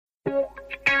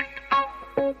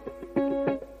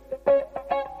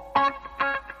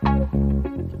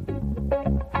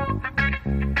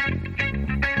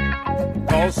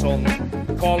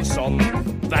Karlsson,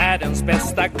 världens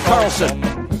bästa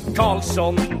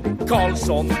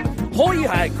Karlsson. Hoj,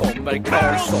 här kommer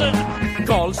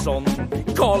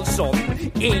Karlsson.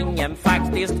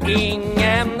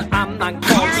 Ingen annan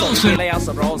Karlsson spelar jag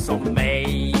så bra som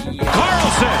mig.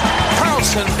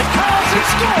 Karlsson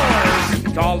scores!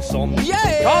 Karlsson, världens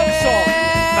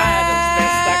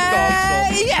bästa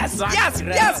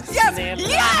Karlsson.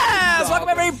 Yes! Welcome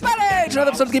everybody to another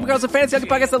episode of Keeping Karlsson Fantasy Hockey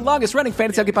Podcast, the longest running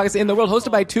fantasy hockey podcast in the world,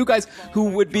 hosted by two guys who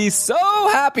would be so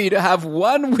happy to have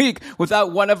 1 week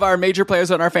without one of our major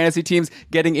players on our fantasy teams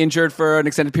getting injured for an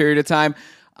extended period of time.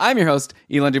 I'm your host,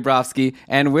 Elon Dubrovsky,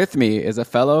 and with me is a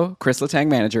fellow Chris Letang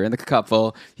manager in the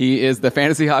Cupful. He is the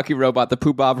fantasy hockey robot, the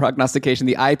Poop Bob prognostication,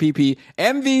 the IPP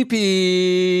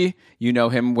MVP. You know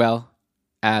him well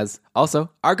as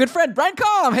also our good friend, Brian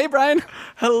Calm. Hey, Brian.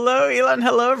 Hello, Elon.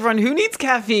 Hello, everyone. Who needs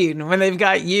caffeine when they've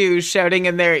got you shouting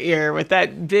in their ear with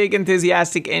that big,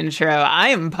 enthusiastic intro? I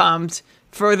am pumped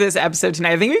for this episode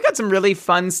tonight. I think we've got some really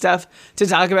fun stuff to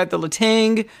talk about. The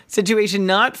Letang situation,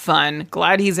 not fun.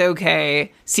 Glad he's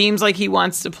okay. Seems like he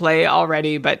wants to play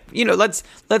already, but let's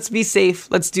be safe.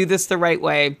 Let's do this the right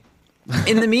way.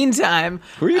 In the meantime,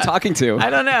 who are you talking to?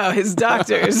 I don't know. His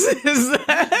doctors.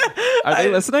 Are they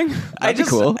listening? That'd be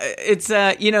cool. It's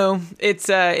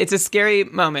a scary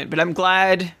moment, but I'm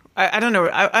glad. I don't know.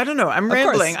 I'm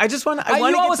rambling. I just want.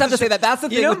 You always have to say that. That's the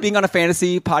thing with being on a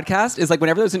fantasy podcast is like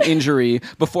whenever there's an injury,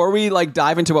 before we like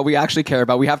dive into what we actually care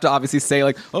about, we have to obviously say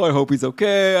like, oh, I hope he's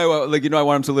okay. I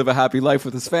want him to live a happy life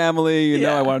with his family.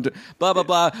 I want him to blah blah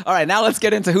blah. All right, now let's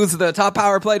get into who's the top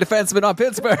power play defenseman on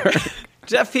Pittsburgh.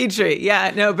 Jeff Petrie.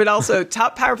 Yeah, no, but also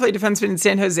top power play defenseman in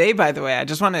San Jose, by the way.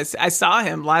 I saw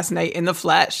him last night in the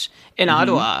flesh in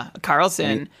Ottawa.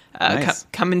 Karlsson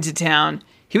coming to town.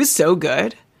 He was so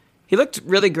good. He looked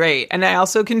really great. And I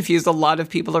also confused a lot of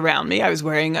people around me. I was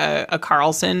wearing a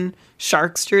Karlsson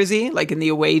Sharks jersey, like in the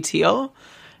away teal.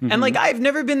 Mm-hmm. And like, I've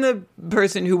never been the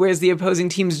person who wears the opposing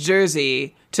team's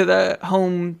jersey to the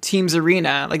home team's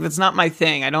arena. Like, that's not my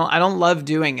thing. I don't love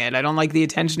doing it. I don't like the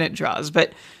attention it draws.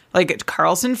 But like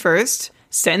Karlsson first,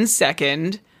 Sen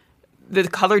second, the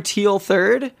color teal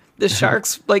third, the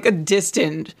Sharks like a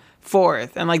distant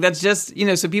fourth. And like, that's just,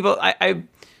 so people, I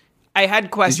had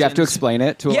questions. Did you have to explain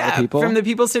it to a lot of people? From the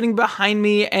people sitting behind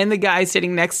me and the guy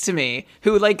sitting next to me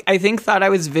who, like, I think thought I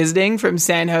was visiting from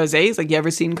San Jose. He's like, you ever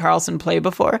seen Karlsson play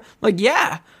before? I'm like,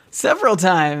 yeah, several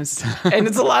times. And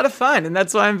it's a lot of fun. And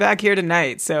that's why I'm back here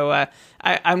tonight. So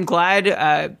I'm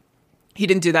glad he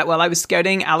didn't do that well. I was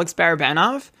scouting Alex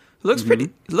Barabanov, who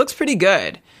looks pretty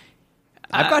good.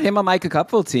 I've got him on my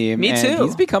Cupful team. Me too.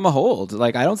 He's become a hold.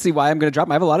 Like, I don't see why I'm going to drop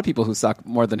him. I have a lot of people who suck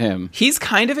more than him. He's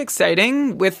kind of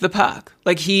exciting with the puck.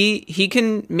 Like, he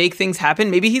can make things happen.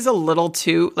 Maybe he's a little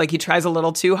too, like, he tries a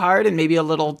little too hard and maybe a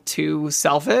little too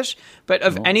selfish. But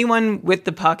of anyone with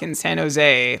the puck in San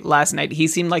Jose last night, he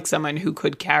seemed like someone who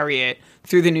could carry it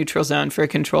through the neutral zone for a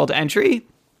controlled entry.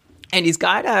 And he's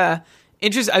got I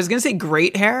was going to say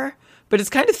great hair, but it's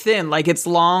kind of thin. Like, it's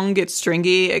long, it's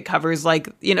stringy, it covers like,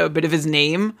 a bit of his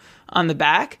name on the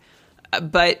back.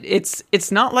 But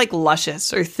it's not like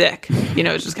luscious or thick.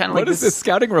 It's just kind of like this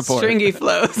scouting report? Stringy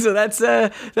flow. So that's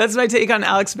my take on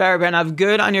Alex Barabanov.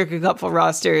 Good on your Cupful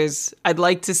rosters. I'd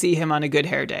like to see him on a good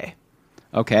hair day.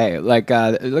 Okay, like,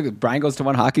 look, Brian goes to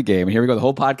one hockey game, and here we go. The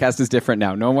whole podcast is different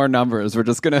now. No more numbers. We're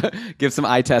just going to give some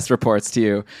eye test reports to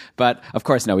you. But, of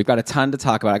course, no, we've got a ton to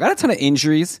talk about. I got a ton of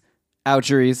injuries,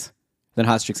 outjuries, then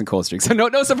hot streaks and cold streaks. So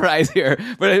no surprise here.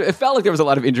 But it felt like there was a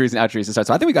lot of injuries and outjuries to start.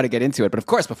 So I think we got to get into it. But of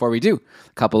course, before we do,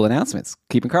 a couple announcements.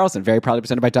 Keeping Karlsson, very proudly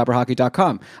presented by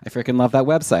DobberHockey.com. I freaking love that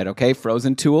website, okay?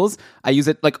 Frozen Tools. I use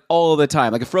it like all the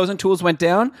time. Like if Frozen Tools went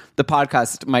down, the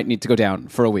podcast might need to go down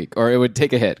for a week or it would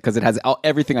take a hit because it has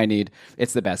everything I need.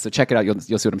 It's the best. So check it out. You'll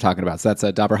see what I'm talking about. So that's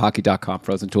DobberHockey.com,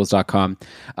 FrozenTools.com.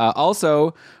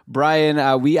 Also,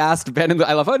 Brian, we asked Ben and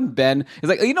I love how Ben is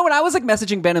like, when I was like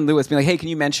messaging Ben and Lewis, being like, hey, can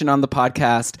you mention on the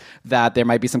podcast that there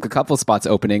might be some Cupful spots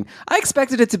opening? I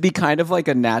expected it to be kind of like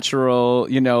a natural,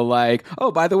 like,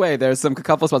 oh, by the way, there's some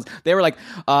Cupful spots. They were like,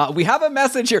 we have a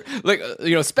message here, like,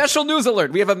 special news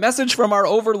alert. We have a message from our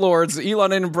overlords,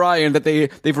 Elon and Brian, that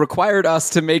they've required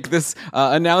us to make this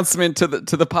announcement to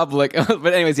the public.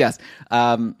 But anyways, yes.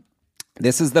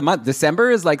 This is the month.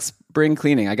 December is like spring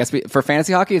cleaning. I guess for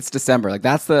fantasy hockey, it's December. Like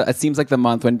it seems like the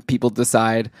month when some people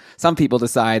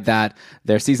decide that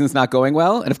their season's not going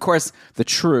well. And of course, the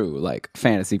true like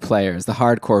fantasy players, the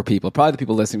hardcore people, probably the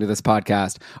people listening to this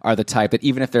podcast are the type that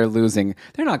even if they're losing,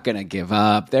 they're not going to give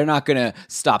up. They're not going to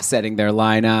stop setting their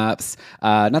lineups.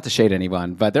 Not to shade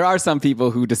anyone, but there are some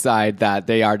people who decide that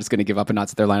they are just going to give up and not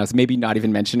set their lineups, maybe not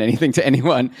even mention anything to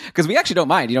anyone, because we actually don't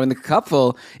mind. In the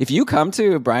cupful, if you come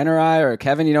to Brian or I or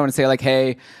Kevin, and say like,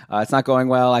 hey, it's not going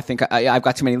well. I think I've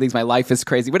got too many leagues. My life is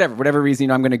crazy. Whatever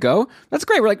reason, I'm going to go. That's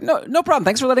great. We're like, no problem.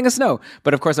 Thanks for letting us know.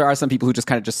 But of course, there are some people who just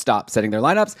kind of just stop setting their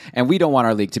lineups, and we don't want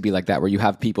our league to be like that, where you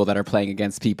have people that are playing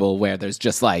against people where there's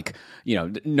just like,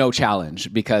 no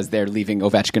challenge because they're leaving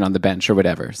Ovechkin on the bench or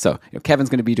whatever. So Kevin's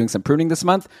going to be doing some pruning this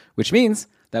month, which means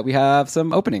that we have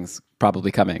some openings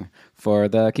probably coming for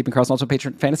the Keeping Karlsson Ultimate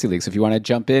Patron Fantasy League. So if you want to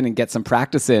jump in and get some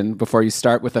practice in before you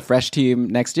start with a fresh team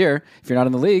next year, if you're not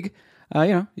in the league,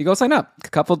 you go sign up.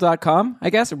 Couple.com, I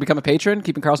guess, or become a patron,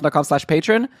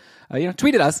 keepingkarlsson.com/patron.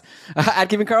 Tweet at us at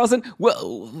Keeping Karlsson.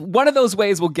 Well, one of those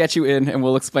ways will get you in, and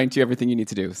we'll explain to you everything you need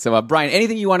to do. So, Brian,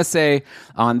 anything you want to say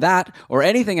on that or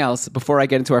anything else before I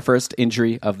get into our first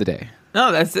injury of the day?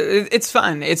 No, it's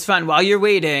fun. It's fun. While you're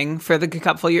waiting for the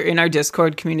Cupful, you're in our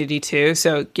Discord community too.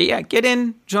 So, get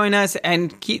in, join us,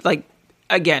 and keep,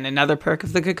 again, another perk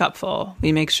of the Cupful.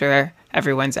 We make sure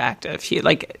everyone's active.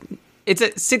 It's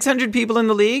at 600 people in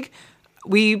the league.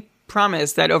 We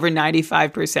promise that over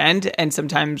 95% and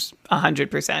sometimes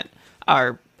 100%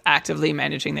 are actively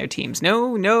managing their teams.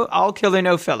 No, all killer,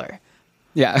 no filler.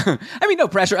 Yeah. No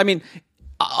pressure.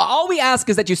 All we ask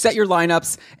is that you set your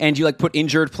lineups and you put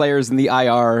injured players in the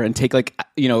IR and take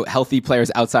healthy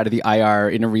players outside of the IR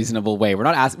in a reasonable way. We're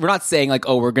not saying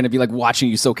we're going to be watching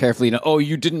you so carefully and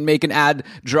you didn't make an ad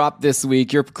drop this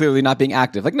week, you're clearly not being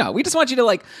active. No, we just want you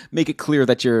to make it clear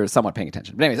that you're somewhat paying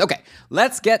attention. But anyways, okay,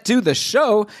 let's get to the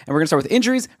show, and we're going to start with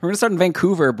injuries. We're going to start in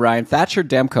Vancouver. Brian, Thatcher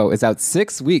Demko is out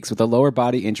 6 weeks with a lower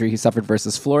body injury he suffered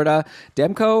versus Florida.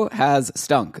 Demko has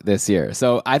stunk this year,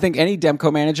 so I think any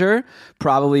Demko manager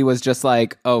probably was just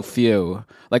oh, phew.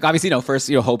 Obviously,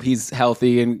 first, hope he's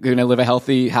healthy and going to live a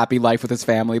healthy, happy life with his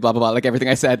family, blah, blah, blah, everything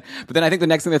I said. But then I think the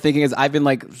next thing they're thinking is, I've been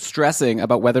stressing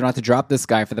about whether or not to drop this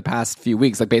guy for the past few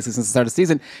weeks, basically since the start of the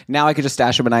season. Now I could just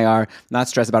stash him in IR, not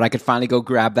stress about it. I could finally go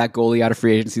grab that goalie out of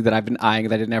free agency that I've been eyeing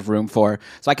that I didn't have room for.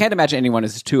 So I can't imagine anyone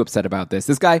is too upset about this.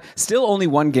 This guy still only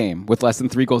one game with less than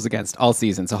 3 goals against all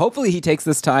season. So hopefully he takes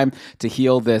this time to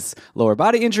heal this lower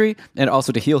body injury and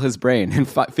also to heal his brain and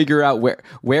figure out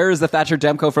where is the Thatcher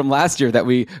Demko from last year that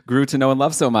we grew to know and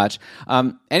love so much.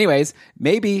 Anyways,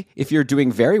 maybe if you're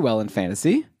doing very well in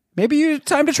fantasy, maybe it's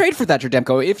time to trade for Thatcher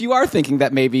Demko. If you are thinking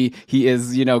that maybe he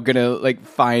is, gonna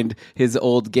find his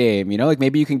old game,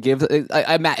 maybe you can give,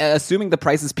 assuming the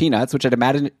price is peanuts, which I'd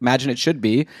imagine it should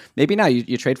be. Maybe now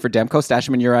you trade for Demko, stash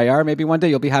him in your IR. Maybe one day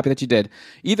you'll be happy that you did.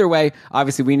 Either way,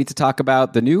 obviously we need to talk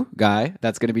about the new guy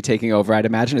that's going to be taking over. I'd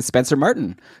imagine is Spencer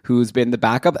Martin, who's been the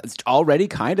backup. It's already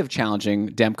kind of challenging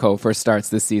Demko for starts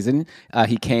this season.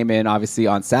 He came in obviously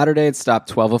on Saturday and stopped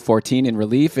 12 of 14 in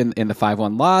relief in the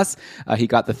 5-1 loss. He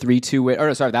got the 3-2 win,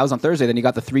 that was on Thursday. Then he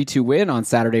got the 3-2 win on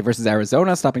Saturday versus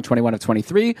Arizona, stopping 21 of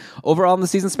 23. Overall in the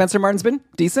season, Spencer Martin's been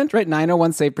decent, right?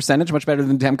 901 save percentage, much better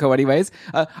than Demko anyways.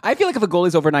 I feel like if a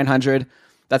goalie's over 900,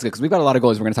 that's good, because we've got a lot of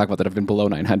goalies we're going to talk about that have been below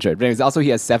 900. But anyways, also he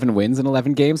has 7 wins in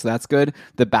 11 games, so that's good.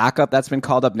 The backup that's been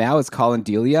called up now is Colin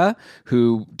Delia,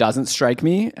 who doesn't strike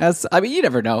me as, you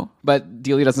never know, but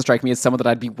Delia doesn't strike me as someone that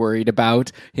I'd be worried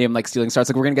about him stealing starts.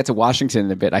 We're going to get to Washington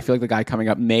in a bit. I feel like the guy coming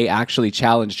up may actually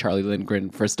challenge Charlie Lindgren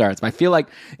for starts. But I feel like,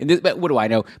 what do I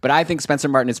know? But I think Spencer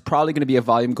Martin is probably going to be a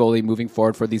volume goalie moving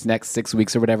forward for these next 6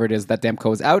 weeks or whatever it is that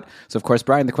Demko is out. So of course,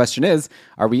 Brian, the question is,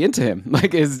 are we into him?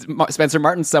 Is Spencer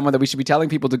Martin someone that we should be telling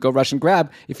people to go rush and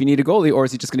grab if you need a goalie, or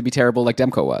is he just going to be terrible like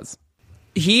Demko was?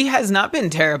 He has not been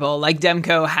terrible like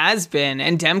Demko has been,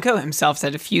 and Demko himself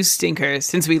had a few stinkers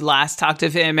since we last talked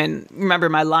to him. And remember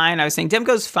my line, I was saying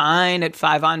Demko's fine at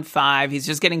 5-on-5. He's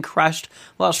just getting crushed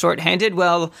while shorthanded.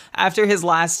 Well, after his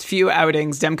last few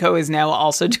outings, Demko is now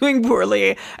also doing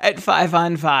poorly at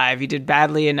 5-on-5. He did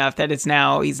badly enough that he's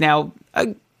now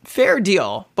a fair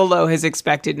deal below his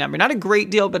expected number. Not a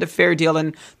great deal, but a fair deal,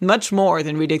 and much more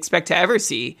than we'd expect to ever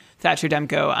see Thatcher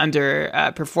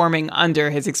Demko performing under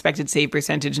his expected save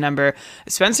percentage number.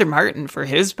 Spencer Martin, for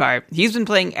his part, he's been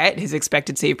playing at his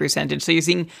expected save percentage. So you're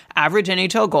seeing average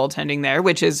NHL goaltending there,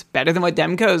 which is better than what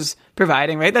Demko's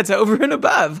providing, right? That's over and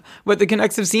above what the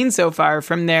Canucks have seen so far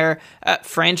from their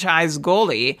franchise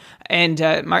goalie. And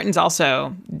Martin's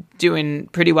also doing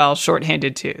pretty well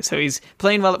shorthanded too. So he's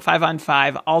playing well at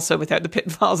 5-on-5, also without the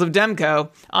pitfalls of Demko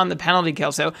on the penalty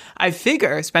kill. So I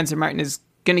figure Spencer Martin is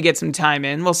going to get some time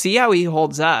in. We'll see how he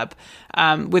holds up.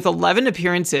 With 11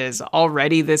 appearances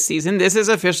already this season, this is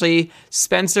officially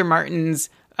Spencer Martin's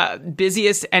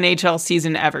busiest NHL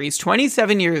season ever. He's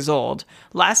 27 years old.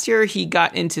 Last year, he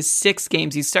got into 6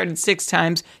 games. He started 6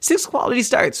 times, 6 quality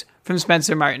starts from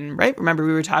Spencer Martin, right? Remember,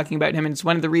 we were talking about him, and it's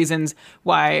one of the reasons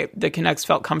why the Canucks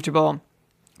felt comfortable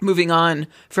moving on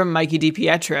from Mikey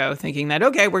DiPietro, thinking that,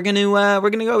 okay, we're gonna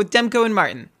go with Demko and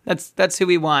Martin. That's who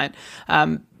we want.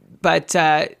 But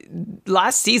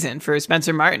last season for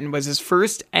Spencer Martin was his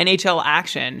first NHL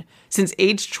action since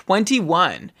age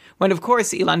 21. When, of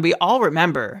course, Elon, we all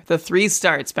remember the 3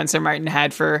 starts Spencer Martin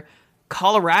had for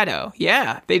Colorado.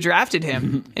 Yeah, they drafted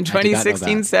him in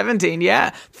 2016-17.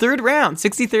 Yeah, 3rd round,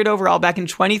 63rd overall back in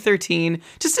 2013.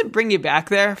 Just to bring you back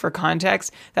there for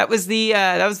context, that was the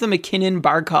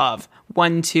McKinnon-Barkov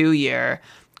 1-2 year.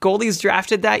 Goalies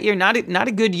drafted that year, not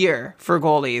a good year for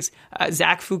goalies.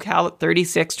 Zach Fucale at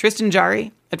 36, Tristan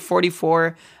Jarry at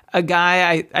 44. A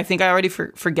guy, I think I already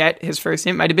forget his first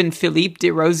name, might have been Philippe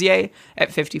Desrosiers at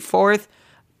 54th.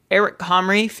 Eric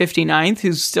Comrie, 59th,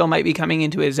 who still might be coming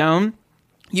into his own.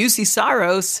 UC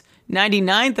Saros,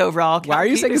 99th overall. Why are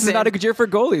you saying this is not a good year for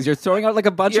goalies? You're throwing out like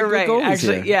a bunch of good goalies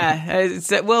actually, here.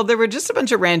 Yeah. Well, there were just a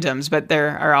bunch of randoms, but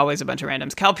there are always a bunch of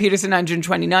randoms. Cal Peterson,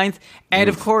 129th. And,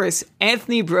 of course,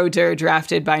 Anthony Broder,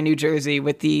 drafted by New Jersey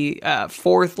with the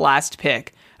 4th last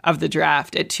pick of the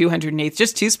draft at 208th,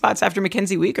 just 2 spots after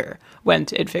Mackenzie Weegar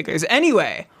went, it figures.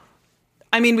 Anyway,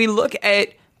 I mean, we look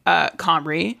at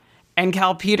Comrie and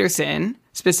Cal Peterson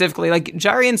specifically. Like,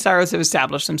 Jarry and Saros have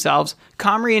established themselves.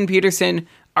 Comrie and Peterson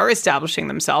are establishing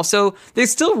themselves. So there's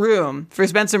still room for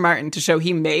Spencer Martin to show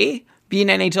he may be an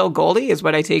NHL goalie, is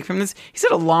what I take from this. He's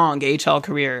had a long AHL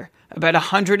career, about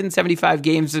 175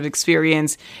 games of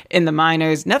experience in the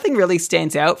minors. Nothing really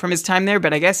stands out from his time there,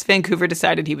 but I guess Vancouver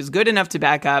decided he was good enough to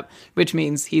back up, which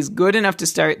means he's good enough to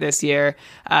start this year.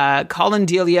 Colin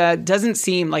Delia doesn't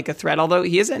seem like a threat, although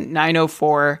he is a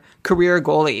 .904 career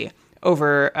goalie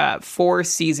over 4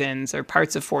 seasons, or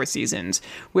parts of 4 seasons,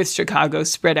 with Chicago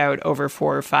spread out over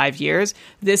 4 or 5 years.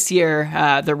 This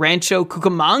year, the Rancho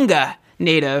Cucamonga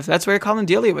native, that's where Colin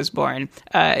Delia was born,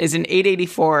 is an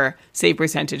 .884 save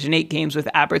percentage in 8 games with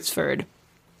Abbotsford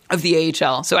of the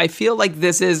AHL. So I feel like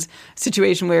this is a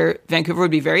situation where Vancouver would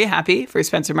be very happy for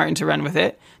Spencer Martin to run with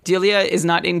it. Delia is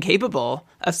not incapable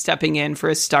of stepping in for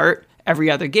a start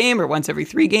every other game or once every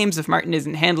 3 games if Martin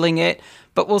isn't handling it.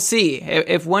 But we'll see.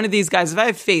 If one of these guys, if I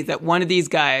have faith that one of these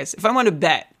guys, if I want to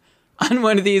bet on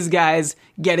one of these guys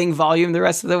getting volume the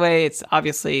rest of the way, it's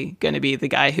obviously going to be the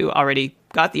guy who already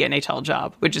got the NHL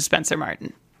job, which is Spencer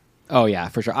Martin. Oh, yeah,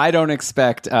 for sure. I don't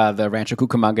expect the Rancho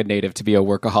Cucamonga native to be a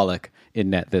workaholic in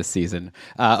net this season.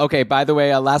 Okay, by the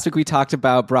way, last week we talked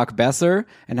about Brock Besser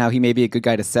and how he may be a good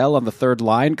guy to sell on the 3rd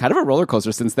line. Kind of a roller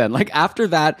coaster since then. Like, after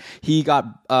that, he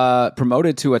got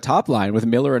promoted to a top line with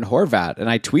Miller and Horvat. And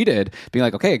I tweeted being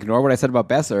like, okay, ignore what I said about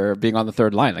Besser being on the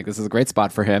 3rd line. Like, this is a great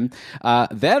spot for him.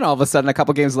 Then all of a sudden, a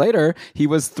couple games later, he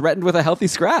was threatened with a healthy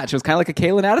scratch. It was kind of like a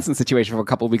Kalen Addison situation from a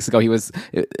couple of weeks ago.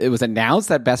 It was announced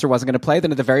that Besser wasn't going to play.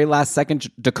 Then at the very last second,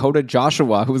 Dakota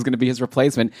Joshua, who was going to be his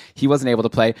replacement, he wasn't able to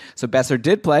play. So Besser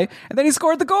did play, and then he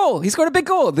scored the goal. He scored a big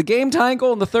goal, the game-tying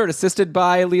goal in the 3rd, assisted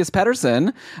by Elias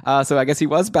Pettersson. So I guess he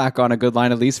was back on a good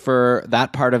line, at least for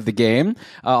that part of the game.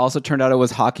 Also turned out it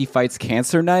was Hockey Fights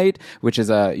Cancer Night, which is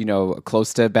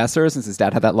close to Besser, since his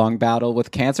dad had that long battle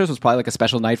with cancer. So it was probably like a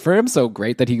special night for him. So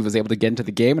great that he was able to get into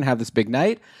the game and have this big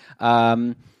night.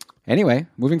 Anyway,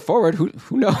 moving forward,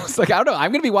 who knows? Like, I don't know.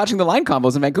 I'm going to be watching the line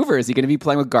combos in Vancouver. Is he going to be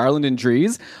playing with Garland and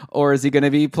Dries, or is he going to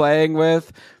be playing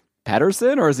with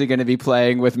Pettersson, or is he going to be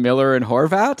playing with Miller and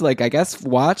Horvat? Like, I guess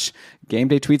watch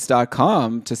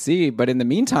GameDayTweets.com to see. But in the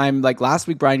meantime, like last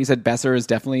week, Brian, you said Besser is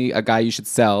definitely a guy you should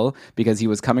sell because he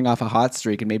was coming off a hot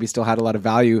streak and maybe still had a lot of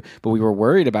value, but we were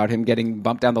worried about him getting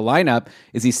bumped down the lineup.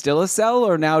 Is he still a sell,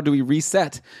 or now do we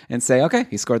reset and say, okay,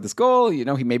 he scored this goal,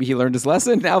 maybe he learned his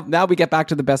lesson. Now we get back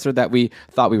to the Besser that we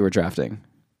thought we were drafting.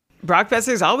 Brock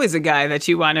Besser's always a guy that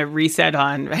you want to reset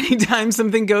on anytime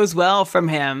something goes well from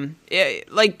him.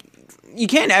 You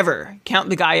can't ever count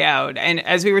the guy out. And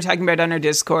as we were talking about on our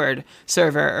Discord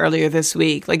server earlier this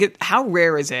week, how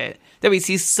rare is it that we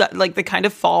see the kind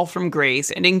of fall from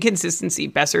grace and inconsistency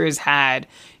Besser has had?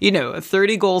 A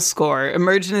 30-goal scorer,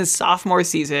 emerged in his sophomore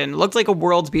season, looked like a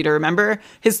world beater. Remember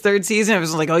his 3rd season? It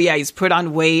was like, oh yeah, he's put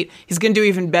on weight. He's going to do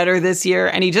even better this year.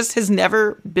 And he just has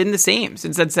never been the same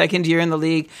since that 2nd year in the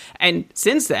league. And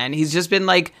since then, he's just been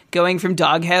going from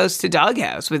doghouse to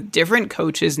doghouse with different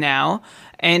coaches now.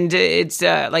 And it's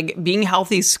being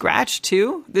healthy scratch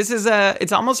too. This is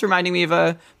it's almost reminding me of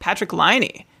a Patrick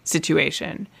Laine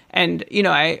situation. And,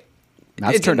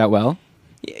 that's turned out well.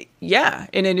 Yeah,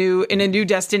 in a new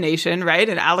destination, right?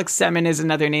 And Alex Semin is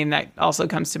another name that also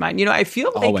comes to mind. I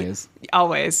feel like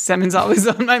always Semin's always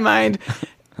on my mind.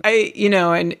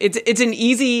 And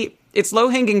it's low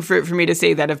hanging fruit for me to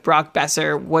say that if Brock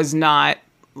Besser was not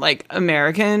like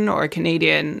American or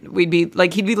Canadian, he'd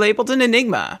be labeled an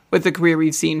enigma with the career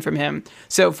we've seen from him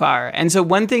so far. And so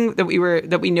one thing that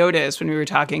we noticed when we were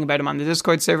talking about him on the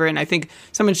Discord server, and I think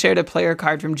someone shared a player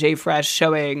card from Jay Fresh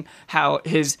showing how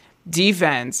his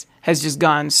defense has just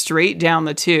gone straight down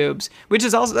the tubes, which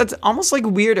is that's almost like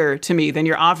weirder to me than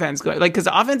your offense going, like, because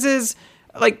the offense is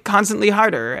like constantly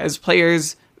harder as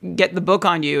players get the book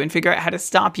on you and figure out how to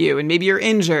stop you, and maybe you're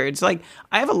injured. So, like,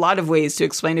 I have a lot of ways to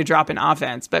explain a drop in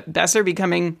offense, but Besser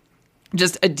becoming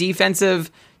just a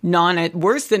defensive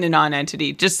worse than a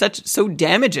non-entity, just so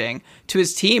damaging to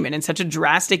his team and in such a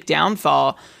drastic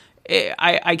downfall,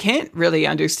 I can't really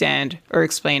understand or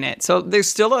explain it. So there's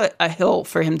still a hill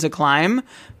for him to climb,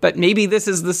 but maybe this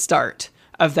is the start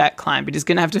of that climb, but he's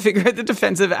going to have to figure out the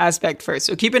defensive aspect first.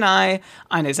 So keep an eye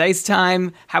on his ice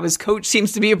time, how his coach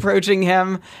seems to be approaching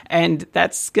him, and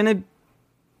that's going to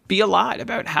be a lot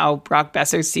about how Brock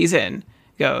Besser's season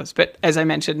goes. But as I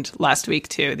mentioned last week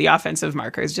too, the offensive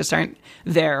markers just aren't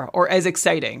there or as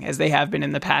exciting as they have been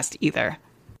in the past either.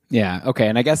 Yeah, okay.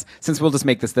 And I guess since we'll just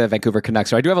make this the Vancouver Canucks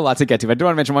show, I do have a lot to get to. I do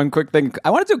want to mention one quick thing. I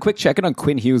want to do a quick check-in on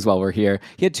Quinn Hughes while we're here.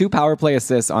 He had 2 power play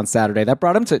assists on Saturday. That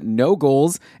brought him to no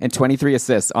goals and 23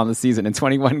 assists on the season in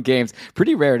 21 games.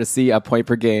 Pretty rare to see a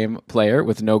point-per-game player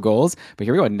with no goals. But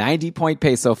here we go, 90-point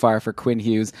pace so far for Quinn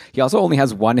Hughes. He also only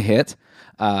has 1 hit.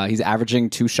 He's averaging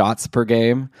 2 shots per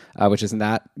game, which isn't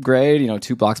that great.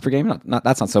 2 blocks per game.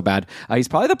 That's not so bad. He's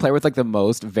probably the player with like the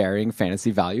most varying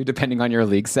fantasy value, depending on your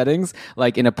league settings.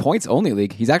 Like in a points only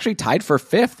league, he's actually tied for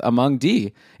 5th among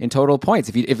D in total points.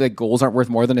 If the goals aren't worth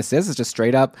more than assists, it's just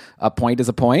straight up a point is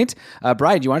a point.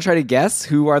 Brian, do you want to try to guess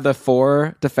who are the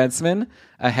 4 defensemen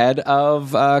ahead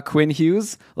of Quinn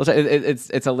Hughes?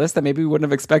 It's a list that maybe we wouldn't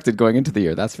have expected going into the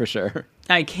year. That's for sure.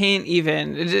 I can't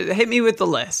even hit me with the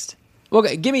list. Well,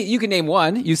 you can name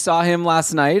one. You saw him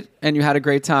last night, and you had a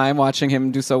great time watching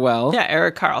him do so well. Yeah,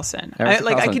 Erik Karlsson.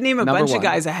 I could name a bunch of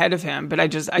guys ahead of him, but I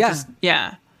just.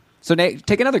 So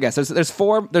take another guess. There's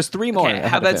 3 more. Okay,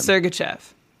 how about Sergachev?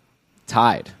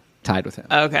 Tied with him.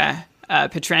 Okay,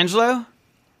 Pietrangelo?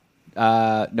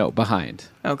 No, behind.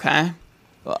 Okay.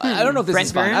 Well, I don't know if this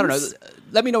is fun. I don't know.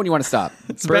 Let me know when you want to stop.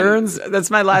 Burns. That's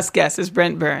my last guess. Is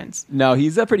Brent Burns? No,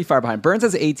 he's pretty far behind. Burns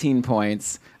has 18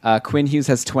 points. Quinn Hughes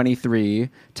has 23,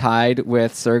 tied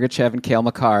with Sergachev and Cale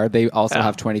Makar. They also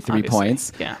have 23 obviously.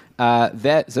 points. Yeah.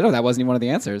 That wasn't even one of the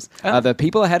answers. The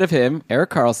people ahead of him, Erik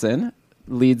Karlsson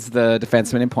leads the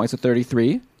defenseman in points with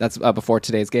 33. That's before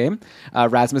today's game.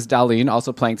 Rasmus Dahlin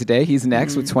also playing today. He's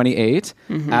next with 28.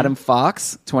 Mm-hmm. Adam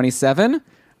Fox, 27.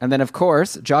 And then, of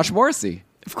course, Josh Morrissey.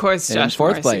 Of course, Josh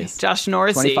Morrissey. 4th place. Josh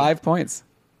Norrisy. 25 points.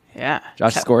 Yeah.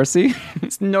 Josh Scorsy.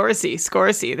 It's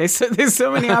Scorsy. There's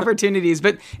so many opportunities,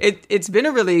 but it's been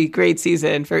a really great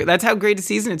season. That's how great a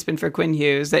season it's been for Quinn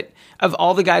Hughes, that of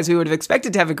all the guys we would have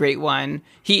expected to have a great one,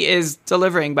 he is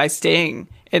delivering by staying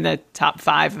in the top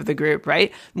 5 of the group, right?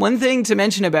 One thing to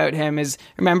mention about him is,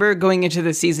 remember going into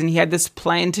the season, he had this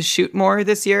plan to shoot more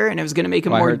this year, and it was going to make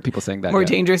him more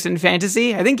dangerous in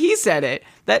fantasy. I think he said it.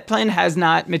 That plan has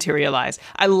not materialized.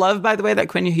 I love, by the way, that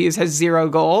Quinn Hughes has 0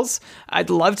 goals. I'd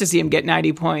love to see him get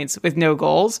 90 points with no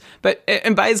goals.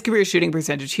 And by his career shooting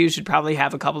percentage, Hughes should probably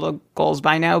have a couple of goals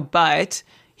by now, but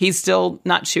he's still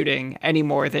not shooting any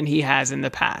more than he has in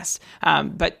the past.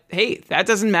 But hey, that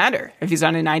doesn't matter if he's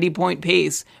on a 90-point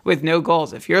pace with no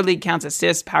goals. If your league counts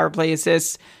assists, power play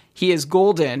assists, he is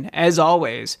golden, as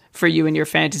always, for you and your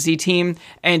fantasy team.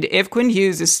 And if Quinn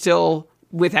Hughes is still,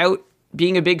 without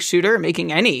being a big shooter,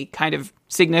 making any kind of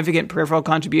significant peripheral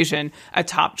contribution, a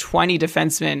top 20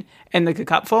 defenseman in the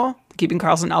Cupful, Keeping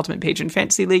Karlsson Ultimate Patron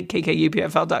Fantasy League,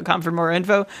 kkupfl.com for more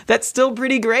info, that's still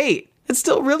pretty great. It's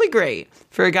still really great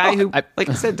for a guy who, like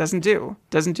I said, doesn't do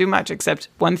much except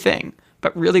one thing,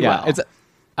 but really well.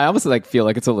 I almost feel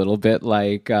like it's a little bit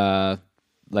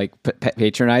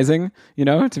patronizing,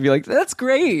 to be like, that's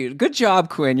great. Good job,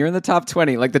 Quinn. You're in the top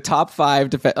 20, like the top 5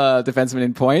 defensemen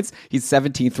in points. He's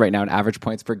 17th right now in average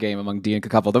points per game among D and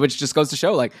Couple, which just goes to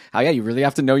show how you really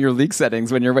have to know your league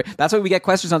settings when you're. That's why we get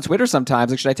questions on Twitter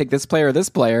sometimes. Like, should I take this player or this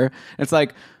player? And it's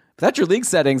like, if that's your league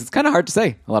settings, it's kind of hard to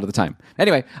say a lot of the time.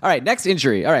 Anyway, all right, next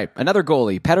injury. All right, another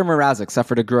goalie. Petr Mrazek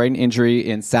suffered a groin injury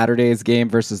in Saturday's game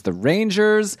versus the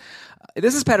Rangers.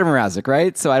 this is Petr Mrazek,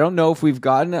 right? So I don't know if we've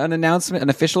gotten an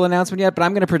official announcement yet, but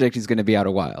I'm going to predict he's going to be out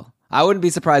a while. I wouldn't be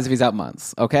surprised if he's out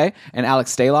months, okay? And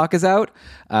Alex Stalock is out.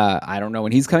 I don't know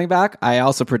when he's coming back. I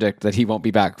also predict that he won't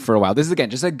be back for a while. This is, again,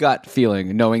 just a gut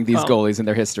feeling, knowing these goalies and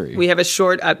their history. We have a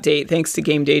short update, thanks to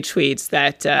Game Day tweets,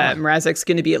 that Mrazek's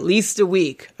going to be at least a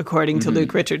week, according to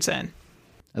Luke Richardson.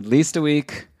 At least a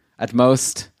week, at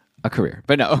most a career.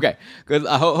 But no, okay. Good.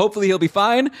 Hopefully he'll be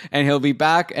fine and he'll be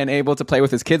back and able to play with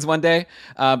his kids one day.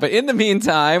 But in the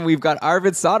meantime, we've got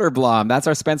Arvid Soderblom. That's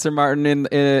our Spencer Martin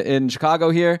in Chicago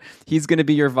here. He's going to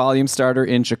be your volume starter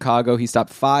in Chicago. He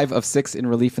stopped 5 of 6 in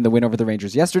relief in the win over the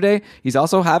Rangers yesterday. He's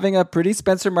also having a pretty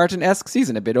Spencer Martin-esque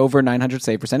season, a bit over 900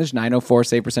 save percentage, 904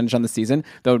 save percentage on the season,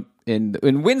 though in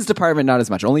wins department, not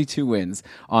as much. Only 2 wins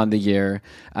on the year.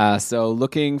 So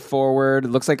looking forward,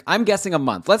 looks like, I'm guessing a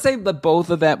month. Let's say that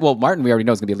both of them, well, Martin, we already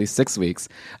know is going to be at least 6 weeks.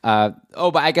 But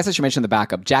I guess I should mention the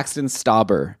backup. Jackson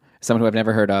Stauber, someone who I've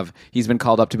never heard of. He's been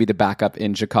called up to be the backup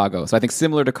in Chicago. So I think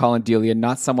similar to Colin Delia,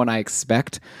 not someone I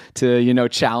expect to,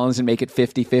 challenge and make it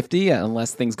 50-50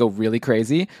 unless things go really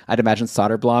crazy. I'd imagine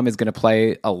Soderblom is going to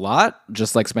play a lot,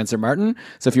 just like Spencer Martin.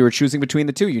 So if you were choosing between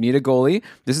the two, you need a goalie.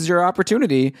 This is your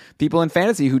opportunity. People in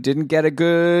fantasy who didn't get a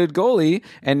good goalie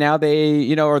and now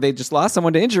they, or they just lost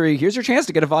someone to injury, here's your chance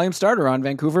to get a volume starter on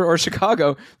Vancouver or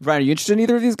Chicago. Brian, are you interested in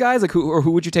either of these guys? Like who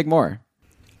would you take more?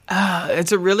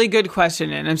 It's a really good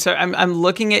question, and I'm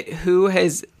looking at who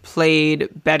has played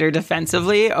better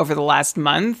defensively over the last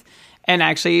month, and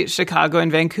actually Chicago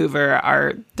and Vancouver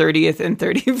are 30th and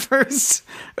 31st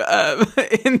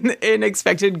in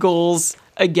expected goals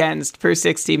against per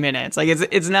 60 minutes. Like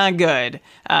it's not good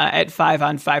at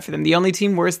 5-on-5 for them. The only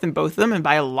team worse than both of them, and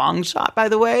by a long shot, by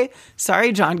the way,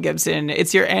 sorry, John Gibson,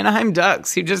 it's your Anaheim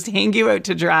Ducks who just hang you out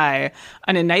to dry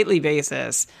on a nightly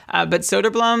basis. But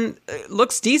Soderblom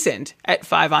looks decent at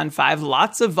 5-on-5.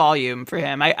 Lots of volume for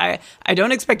him. I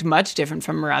don't expect much different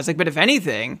from Mrazek, but if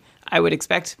anything, I would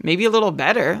expect maybe a little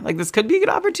better. Like this could be a good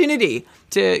opportunity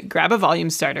to grab a volume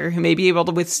starter who may be able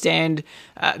to withstand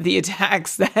the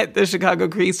attacks that the Chicago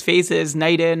crease faces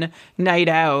night in, night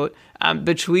out.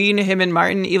 Between him and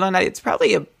Martin, Elon, it's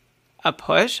probably a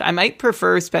push. I might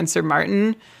prefer Spencer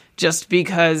Martin just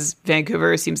because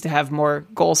Vancouver seems to have more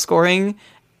goal scoring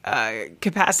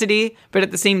capacity, but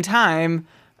at the same time,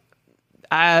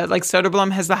 like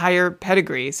Soderblom has the higher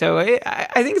pedigree. So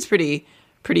I think it's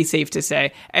pretty safe to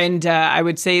say. And I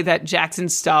would say that Jackson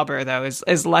Stauber, though,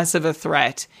 is less of a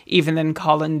threat even than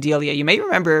Colin Delia. You may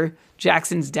remember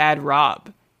Jackson's dad,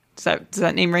 Rob. Does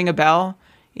that name ring a bell,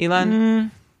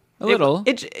 Elon? A little.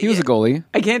 He was a goalie.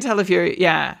 I can't tell if you're...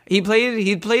 Yeah. He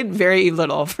played very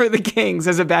little for the Kings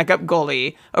as a backup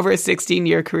goalie over a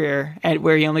 16-year career,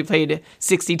 where he only played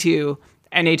 62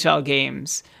 NHL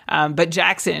games. But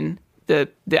Jackson, the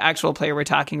actual player we're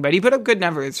talking about, he put up good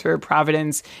numbers for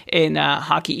Providence in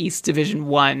Hockey East Division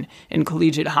 1 in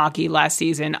collegiate hockey last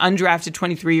season. Undrafted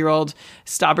 23-year-old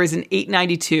Stauber's an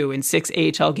 .892 in 6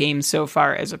 AHL games so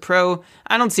far as a pro.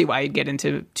 I don't see why he'd get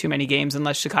into too many games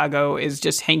unless Chicago is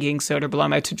just hanging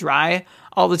Soderblom out to dry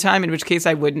all the time, in which case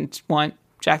I wouldn't want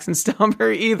Jackson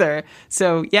Stauber either.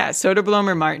 So yeah, Soderblom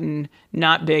or Martin,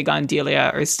 not big on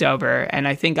Delia or Stauber, and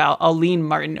I think I'll lean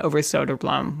Martin over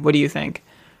Soderblom. What do you think?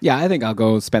 Yeah, I think I'll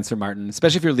go Spencer Martin,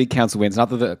 especially if your league counts wins. Not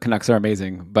that the Canucks are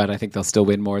amazing, but I think they'll still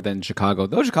win more than Chicago.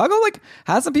 Though Chicago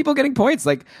has some people getting points.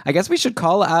 I guess we should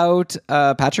call out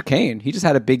Patrick Kane. He just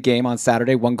had a big game on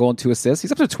Saturday, 1 goal and 2 assists.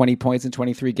 He's up to 20 points in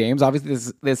 23 games.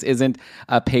 Obviously, this isn't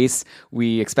a pace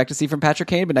we expect to see from Patrick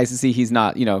Kane, but nice to see he's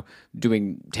not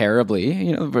doing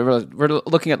terribly. We're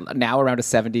looking at now around a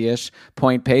 70-ish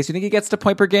point pace. Do you think he gets to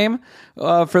point per game?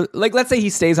 Let's say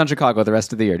he stays on Chicago the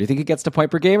rest of the year. Do you think he gets to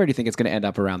point per game, or do you think it's going to end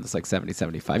up around this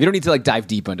 70-75? You don't need to dive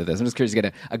deep into this. I'm just curious to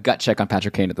get a gut check on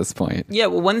Patrick Kane at this point. Yeah,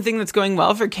 well, one thing that's going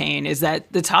well for Kane is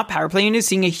that the top power play unit is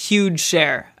seeing a huge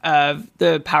share of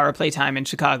the power play time in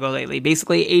Chicago lately.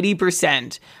 Basically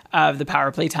 80% of the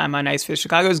power play time on ice for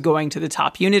Chicago is going to the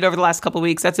top unit over the last couple of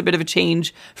weeks. That's a bit of a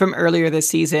change from earlier this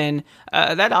season.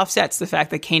 That offsets the fact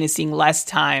that Kane is seeing less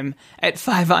time at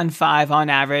 5-on-5 on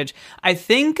average. I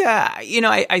think,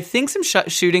 I think some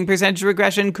shooting percentage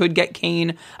regression could get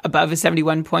Kane above a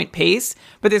 71-point pace,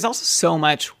 but there's also so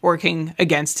much working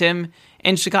against him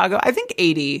in Chicago. I think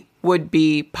 80 would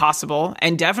be possible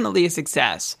and definitely a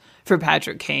success for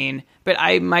Patrick Kane, but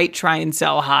I might try and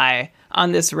sell high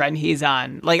on this run he's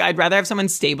on. I'd rather have someone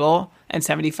stable and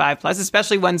 75 plus,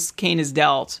 especially once Kane is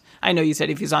dealt. I know you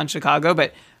said if he's on Chicago,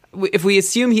 but if we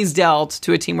assume he's dealt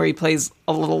to a team where he plays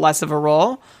a little less of a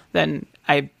role, then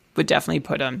I would definitely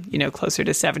put him, closer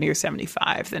to 70 or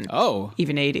 75 than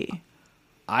even 80.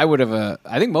 I would have.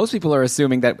 I think most people are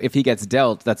assuming that if he gets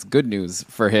dealt, that's good news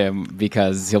for him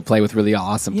because he'll play with really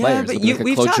awesome players. But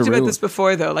we've talked about this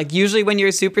before, though. Like usually, when you're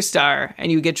a superstar and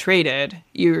you get traded,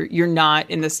 you're not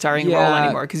in the starring role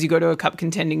anymore because you go to a cup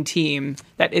contending team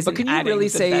that isn't adding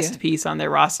the best piece on their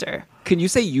roster. Can you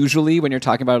say usually when you're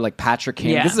talking about like Patrick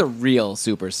Kane? Yeah. This is a real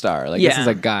superstar. Like this is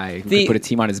a guy who could put a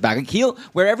team on his back. Like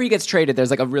wherever he gets traded, there's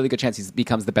like a really good chance he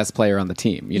becomes the best player on the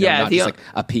team. Not just like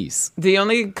a piece. The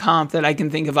only comp that I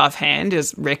can think of offhand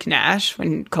is Rick Nash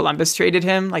when Columbus traded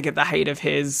him, like at the height of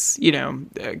his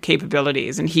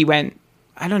capabilities, and he went.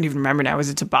 I don't even remember now. Was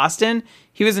it to Boston?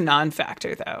 He was a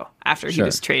non-factor though. After he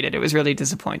was traded, it was really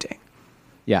disappointing.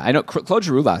 Yeah, I know. Claude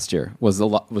Giroux last year was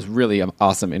really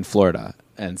awesome in Florida.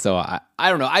 And so I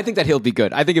don't know. I think that he'll be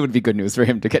good. I think it would be good news for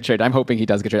him to get traded. I'm hoping he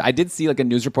does get traded. I did see like a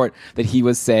news report that he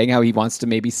was saying how he wants to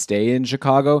maybe stay in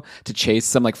Chicago to chase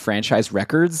some like franchise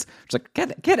records. It's like,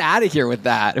 get out of here with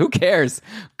that. Who cares?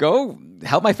 Go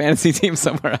help my fantasy team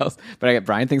somewhere else. But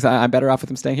Brian thinks I'm better off with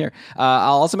him staying here.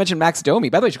 I'll also mention Max Domi.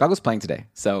 By the way, Chicago's playing today.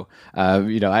 So, I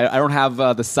don't have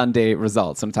the Sunday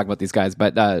results. I'm talking about these guys.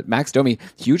 But Max Domi,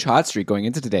 huge hot streak going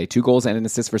into today. 2 goals and an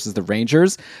assist versus the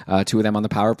Rangers. 2 of them on the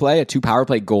power play. 2 power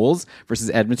play goals versus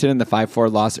Edmonton in the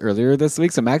 5-4 loss earlier this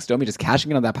week. So Max Domi just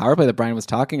cashing in on that power play that Brian was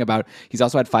talking about. He's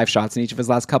also had 5 shots in each of his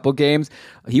last couple games.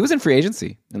 He was in free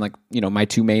agency in my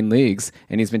 2 main leagues,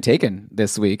 and he's been taken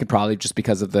this week, and probably just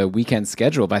because of the weekend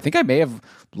schedule. But I think I may have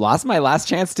lost my last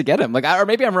chance to get him. Or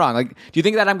maybe I'm wrong. Do you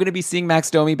think that I'm going to be seeing Max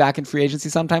Domi back in free agency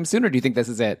sometime soon, or do you think this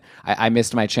is it? I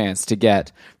missed my chance to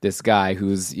get this guy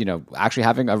who's actually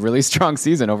having a really strong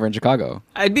season over in Chicago.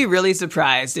 I'd be really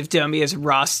surprised if Domi is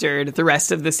rostered the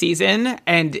rest of the season,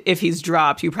 and if he's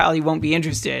dropped, you probably won't be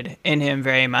interested in him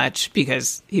very much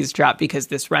because he's dropped because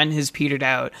this run has petered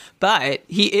out. But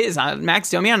he is Max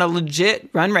Domi on a legit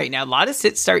run right now. A lot of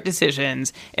sit-start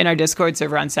decisions in our Discord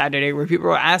server on Saturday where people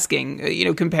were asking,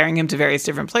 comparing him to various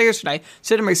different players. Should I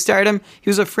sit him or start him? He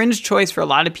was a fringe choice for a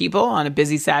lot of people on a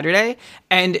busy Saturday.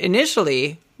 And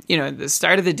initially, at the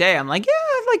start of the day, I'm like,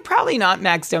 probably not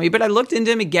Max Domi. But I looked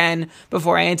into him again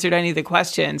before I answered any of the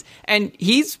questions. And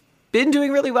he's been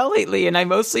doing really well lately, and I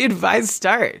mostly advise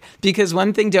start because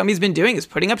one thing Domi's been doing is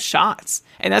putting up shots,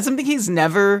 and that's something he's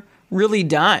never really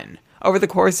done over the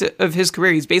course of his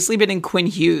career. He's basically been in Quinn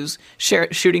Hughes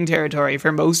shooting territory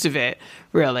for most of it,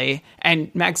 really,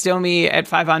 and Max Domi at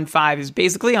 5-on-5 is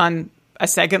basically on a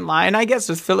second line, I guess,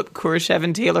 with Philip Kurashev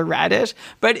and Taylor Radish,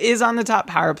 but is on the top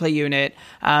power play unit.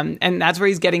 And that's where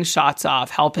he's getting shots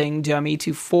off, helping Domi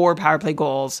to 4 power play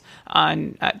goals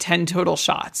on 10 total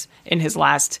shots in his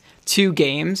last 2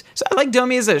 games. So I like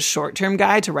Domi as a short-term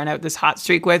guy to run out this hot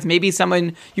streak with. Maybe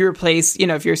someone you replace,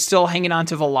 if you're still hanging on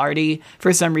to Velarde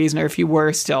for some reason, or if you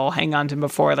were still hanging on to him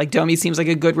before. Like Domi seems like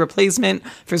a good replacement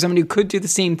for someone who could do the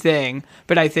same thing,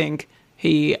 but I think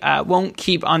he won't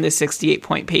keep on this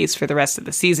 68-point pace for the rest of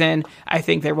the season. I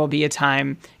think there will be a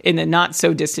time in the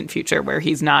not-so-distant future where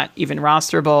he's not even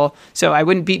rosterable. So I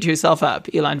wouldn't beat yourself up,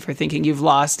 Elon, for thinking you've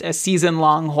lost a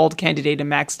season-long hold candidate in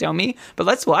Max Domi. But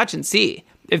let's watch and see.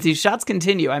 If these shots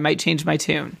continue, I might change my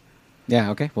tune.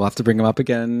 Yeah, okay. We'll have to bring him up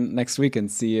again next week and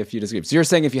see if you disagree. So you're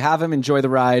saying if you have him, enjoy the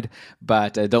ride,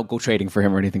 but don't go trading for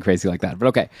him or anything crazy like that. But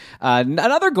okay.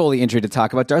 Another goalie injury to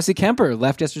talk about. Darcy Kemper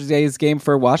left yesterday's game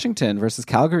for Washington versus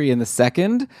Calgary in the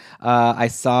second. I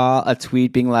saw a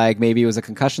tweet being like, maybe it was a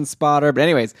concussion spotter. But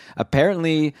anyways,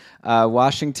 apparently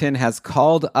Washington has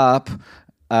called up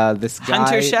this guy.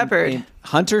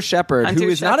 Hunter Shepard. Who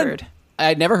is not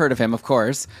I'd never heard of him, of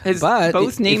course. But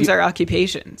both names are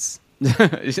occupations.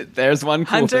 There's one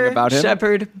cool thing about him. Hunter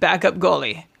Shepard, backup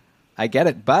goalie. I get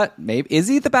it, but maybe is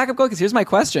he the backup goalie? Because here's my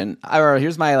question, or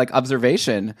here's my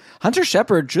observation. Hunter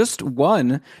Shepard just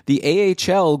won the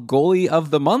AHL Goalie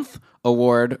of the Month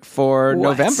award for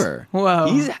November.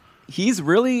 Whoa. He's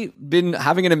really been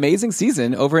having an amazing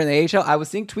season over in the AHL. I was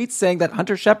seeing tweets saying that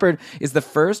Hunter Shepard is the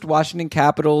first Washington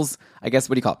Capitals, I guess,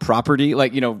 what do you call it, property? Not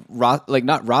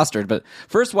rostered, but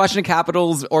first Washington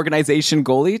Capitals organization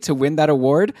goalie to win that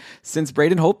award since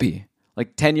Braden Holtby,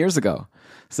 10 years ago.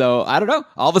 So I don't know.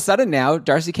 All of a sudden now,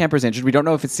 Darcy Kemper's injured. We don't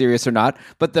know if it's serious or not.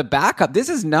 But the backup, this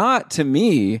is not, to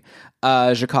me,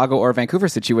 a Chicago or Vancouver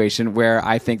situation where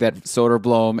I think that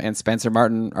Soderblom and Spencer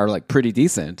Martin are pretty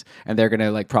decent and they're going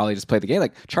to probably just play the game.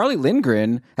 Charlie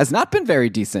Lindgren has not been very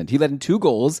decent. He let in 2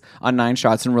 goals on 9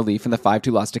 shots in relief in the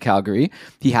 5-2 loss to Calgary.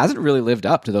 He hasn't really lived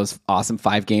up to those awesome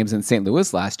 5 games in St.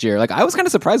 Louis last year. I was kind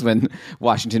of surprised when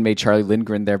Washington made Charlie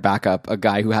Lindgren their backup, a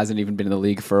guy who hasn't even been in the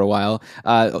league for a while.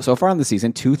 So far on the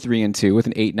season, 2-3-2 with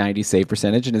an .890 save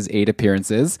percentage in his 8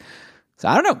 appearances. So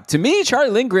I don't know. To me,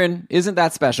 Charlie Lindgren isn't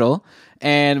that special.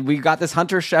 And we got this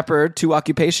Hunter Shepard,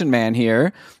 2-occupation man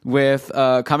here with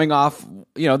coming off,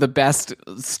 the best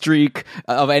streak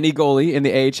of any goalie in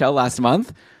the AHL last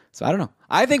month. So I don't know.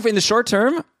 I think in the short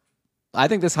term, I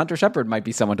think this Hunter Shepard might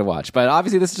be someone to watch. But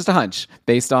obviously, this is just a hunch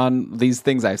based on these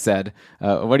things I've said.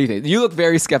 What do you think? You look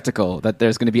very skeptical that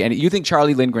there's going to be any. You think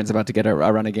Charlie Lindgren's about to get a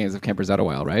run of games if Kemper's out a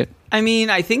while, right? I mean,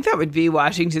 I think that would be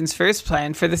Washington's first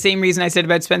plan for the same reason I said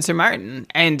about Spencer Martin.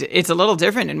 And it's a little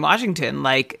different in Washington.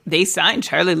 Like, they signed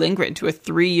Charlie Lindgren to a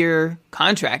 3-year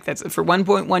contract that's for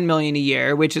 $1.1 million a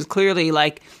year, which is clearly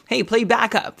like, hey, play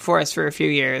backup for us for a few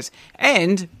years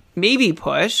and maybe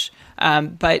push.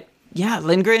 But yeah,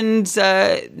 Lindgren's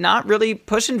not really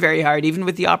pushing very hard, even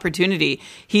with the opportunity.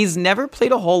 He's never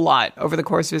played a whole lot over the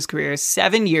course of his career.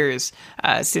 7 years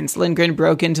since Lindgren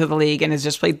broke into the league and has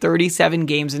just played 37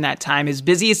 games in that time. His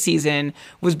busiest season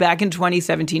was back in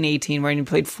 2017-18, where he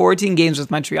played 14 games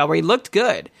with Montreal, where he looked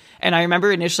good. And I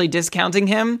remember initially discounting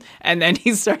him, and then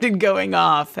he started going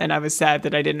off, and I was sad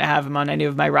that I didn't have him on any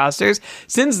of my rosters.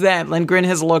 Since then, Lindgren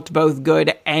has looked both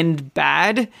good and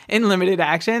bad in limited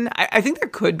action. I think there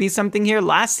could be something here.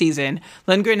 Last season,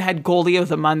 Lindgren had goalie of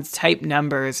the month type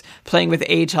numbers playing with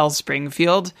AHL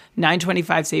Springfield,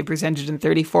 .925 save percentage in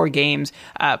 34 games,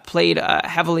 played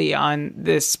heavily on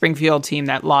this Springfield team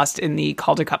that lost in the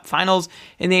Calder Cup finals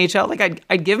in the AHL. Like,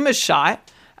 I'd give him a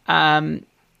shot.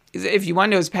 If you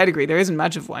want to know his pedigree, there isn't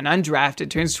much of one. Undrafted,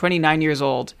 turns 29 years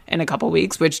old in a couple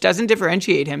weeks, which doesn't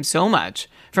differentiate him so much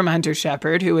from Hunter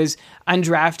Shepard, who is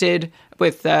undrafted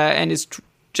with and is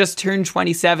just turned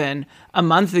 27 a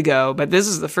month ago. But this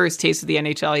is the first taste of the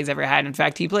NHL he's ever had. In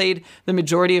fact, he played the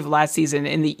majority of last season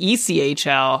in the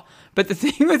ECHL. But the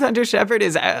thing with Hunter Shepard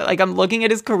is, I'm looking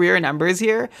at his career numbers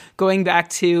here, going back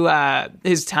to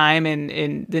his time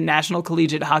in the National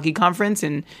Collegiate Hockey Conference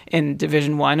in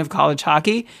Division I of college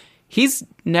hockey. He's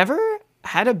never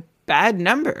had a bad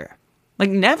number. Like,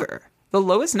 never. The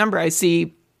lowest number I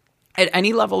see at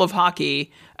any level of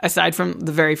hockey, aside from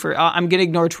the very first, I'm going to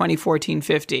ignore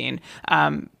 2014-15.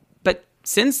 But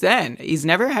since then, he's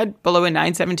never had below a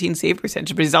 .917 save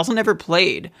percentage, but he's also never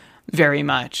played very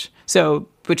much. So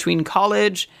between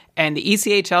college and the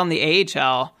ECHL and the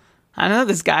AHL, I don't know,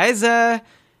 this guy's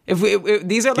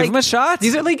these are Give him a shot.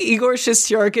 These are like Igor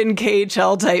Shesterkin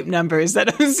KHL type numbers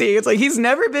that I'm seeing. It's like he's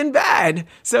never been bad.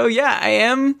 So yeah,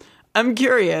 I'm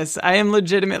curious. I am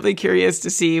legitimately curious to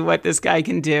see what this guy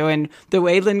can do, and the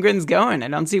way Lindgren's going, I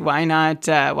don't see why not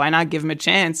give him a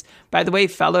chance. By the way,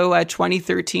 fellow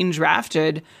 2013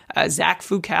 drafted Zach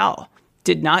Fucal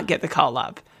did not get the call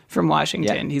up from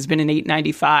Washington. Yeah. He's been an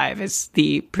 .895 as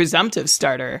the presumptive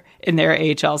starter in their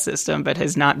AHL system, but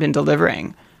has not been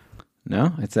delivering.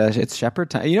 No, it's Shepard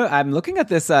time. I'm looking at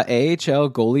this AHL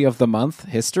goalie of the month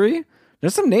history.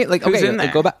 There's some name Who's in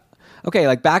there? Go back. Okay,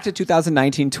 like back to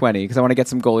 2019-20 because I want to get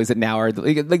some goalies that now are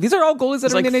like these are all goalies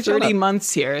that are like in the NHL. 30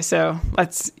 months here, so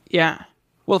yeah.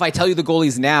 Well, if I tell you the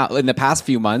goalies now in the past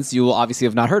few months, you will obviously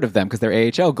have not heard of them because they're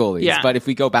AHL goalies. Yeah. But if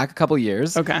we go back a couple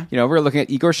years, okay, we're looking at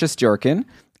Igor Shesterkin,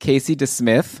 Casey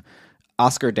DeSmith,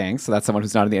 Oscar Danks, so that's someone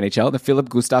who's not in the NHL, and Philip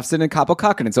Gustafsson and Kaapo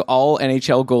Kähkönen. So all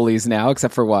NHL goalies now,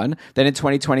 except for one. Then in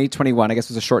 2020-21, I guess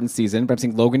it was a shortened season, but I'm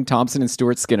seeing Logan Thompson and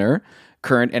Stuart Skinner,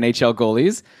 current NHL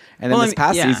goalies. And then this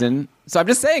past season, so I'm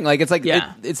just saying, like, it's like,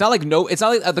 it's not like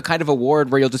the kind of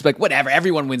award where you'll just be like, whatever,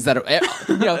 everyone wins that.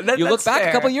 You look back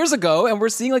a couple years ago and we're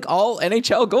seeing like all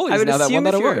NHL goalies now that won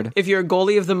that award. If you're a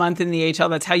goalie of the month in the AHL,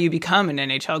 that's how you become an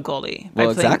NHL goalie.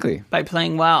 By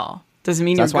playing well. Doesn't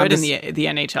mean you're good in the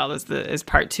NHL is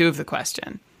part two of the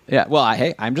question. Yeah, well,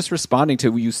 I'm just responding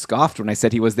to you scoffed when I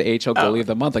said he was the AHL goalie of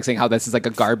the month, like saying how this is like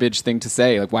a garbage thing to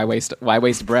say. Like, why waste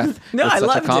breath? No, I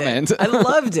loved a comment. it. I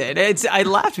loved it. I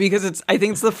laughed because I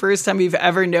think it's the first time we've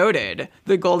ever noted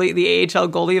the AHL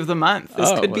goalie of the month.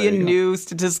 This could be a new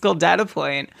statistical data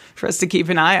point for us to keep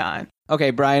an eye on.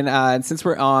 Okay, Brian, since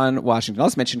we're on Washington, I'll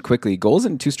just mention quickly, goals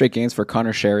in 2 straight games for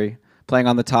Connor Sherry. Playing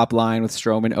on the top line with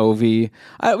Strome and Ovi.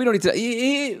 We don't need to...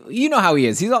 You know how he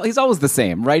is. He's always the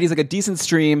same, right? He's like a decent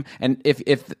stream, and if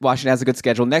Washington has a good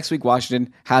schedule, next week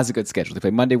Washington has a good schedule. They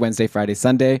play Monday, Wednesday, Friday,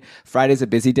 Sunday. Friday's a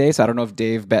busy day, so I don't know if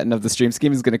Dave Betton of the Stream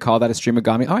Scheme is going to call that a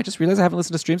streamagami. Oh, I just realized I haven't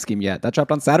listened to Stream Scheme yet. That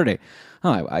dropped on Saturday.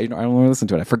 Oh, I don't want to listen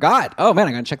to it. I forgot. Oh, man,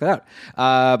 I got to check that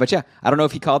out. But yeah, I don't know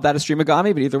if he called that a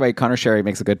streamagami, but either way, Connor Sherry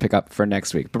makes a good pickup for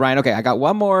next week. But Brian, okay, I got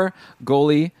one more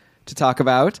goalie to talk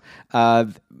about.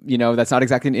 That's not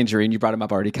exactly an injury, and you brought him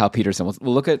up already, Cal Peterson.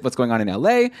 We'll look at what's going on in LA,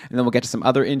 and then we'll get to some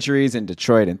other injuries in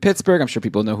Detroit and Pittsburgh. I'm sure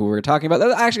people know who we're talking about.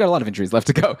 I actually got a lot of injuries left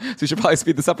to go, so we should probably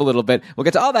speed this up a little bit. We'll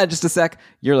get to all that in just a sec.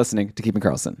 You're listening to Keeping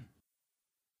Karlsson.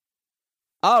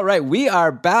 All right, we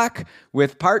are back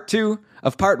with part 2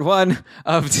 of part 1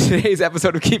 of today's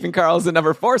episode of Keeping Karlsson,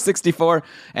 number 464.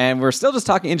 And we're still just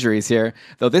talking injuries here,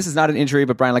 though this is not an injury.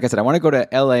 But Brian, like I said, I want to go to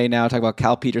LA now, talk about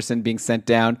Cal Peterson being sent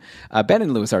down. Ben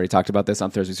and Lewis already talked about this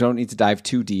on Thursday, so I don't need to dive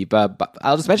too deep. But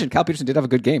I'll just mention Cal Peterson did have a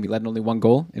good game. He led only 1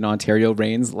 goal in Ontario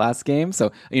Reigns last game.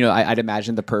 So, I'd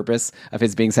imagine the purpose of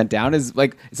his being sent down is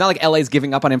like, it's not like LA's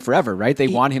giving up on him forever, right? They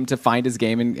want him to find his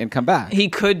game and come back. He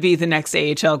could be the next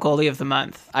AHL goalie of the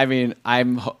month. I mean,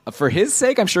 for his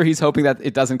sake, I'm sure he's hoping that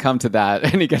it doesn't come to that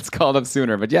and he gets called up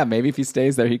sooner. But yeah, maybe if he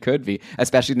stays there, he could be,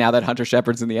 especially now that Hunter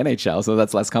Shepard's in the NHL, so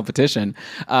that's less competition.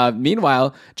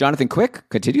 Meanwhile, Jonathan Quick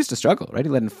continues to struggle, right? He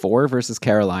led in 4 versus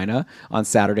Carolina on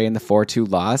Saturday in the 4-2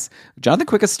 loss. Jonathan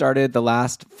Quick has started the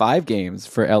last 5 games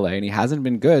for LA, and he hasn't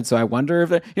been good. So I wonder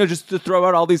if, just to throw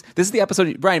out all these, this is the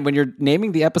episode, Brian, when you're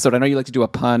naming the episode, I know you like to do a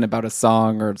pun about a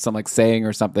song or some like saying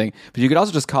or something, but you could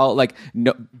also just call it like,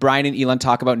 Brian and Elon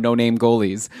talk about no-name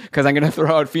goalies, because I'm going to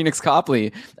throw out Phoenix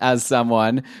Copley as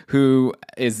someone who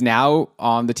is now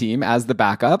on the team as the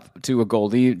backup to a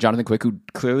goalie, Jonathan Quick, who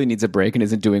clearly needs a break and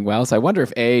isn't doing well. So I wonder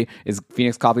if A, is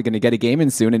Phoenix Copley going to get a game in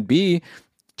soon, and B,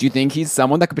 do you think he's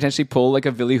someone that could potentially pull like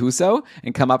a Ville Husso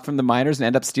and come up from the minors and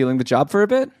end up stealing the job for a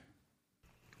bit?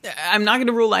 I'm not going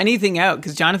to rule anything out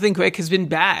because Jonathan Quick has been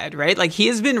bad, right? Like, he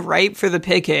has been ripe for the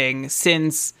picking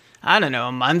since, I don't know,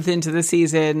 a month into the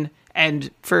season.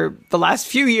 And for the last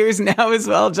few years now as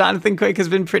well, Jonathan Quick has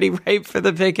been pretty ripe for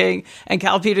the picking, and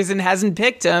Cal Peterson hasn't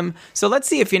picked him. So let's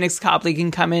see if Phoenix Copley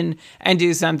can come in and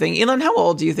do something. Elon, how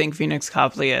old do you think Phoenix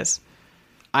Copley is?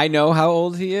 I know how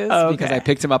old he is because I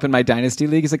picked him up in my Dynasty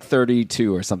League. He's like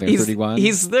 32 or something, 31.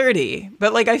 He's 30.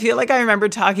 But like, I feel like I remember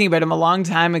talking about him a long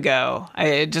time ago.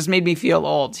 It just made me feel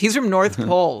old. He's from North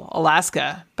Pole,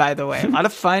 Alaska, by the way. A lot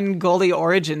of fun goalie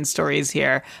origin stories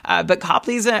here. But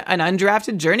Copley's an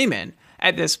undrafted journeyman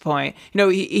at this point.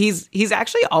 He's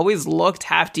actually always looked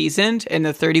half decent in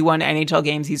the 31 NHL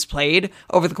games he's played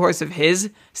over the course of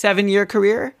his 7-year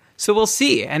career. So we'll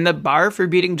see. And the bar for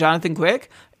beating Jonathan Quick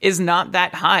is not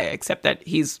that high, except that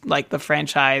he's like the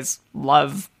franchise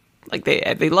love, like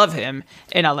they love him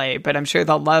in LA, but I'm sure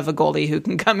they'll love a goalie who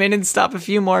can come in and stop a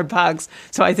few more pucks.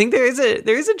 So I think there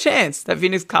is a chance that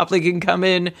Phoenix Copley can come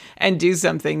in and do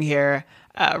something here.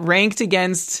 Ranked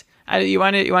against, you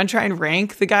want to try and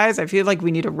rank the guys? I feel like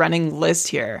we need a running list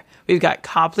here. We've got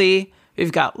Copley,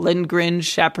 we've got Lindgren,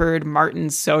 Shepard, Martin,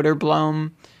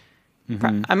 Soderblom.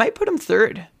 Mm-hmm. I might put him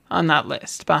third on that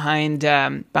list behind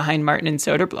Martin and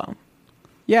Soderblom.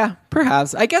 Yeah,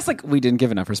 perhaps. I guess like we didn't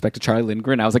give enough respect to Charlie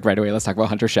Lindgren. I was like, right away, let's talk about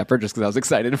Hunter Shepard, just because I was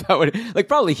excited about it. Like,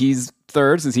 probably he's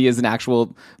third since he is an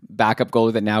actual backup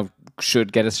goalie that now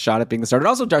should get a shot at being the starter.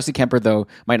 Also, Darcy Kemper, though,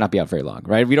 might not be out very long,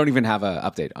 right? We don't even have an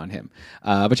update on him.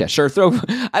 But yeah, sure.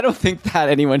 I don't think that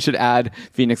anyone should add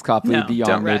Phoenix Copley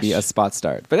beyond maybe a spot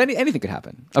start. But anything could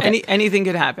happen. Okay. Anything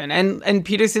could happen. And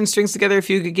Peterson strings together a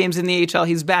few good games in the AHL.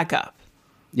 He's back up.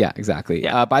 Yeah, exactly.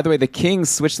 Yeah. By the way, the Kings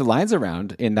switched the lines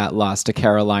around in that loss to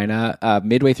Carolina.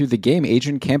 Midway through the game,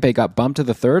 Adrian Kempe got bumped to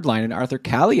the third line, and Arthur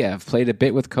Kaliev played a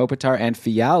bit with Kopitar and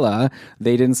Fiala.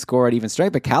 They didn't score at even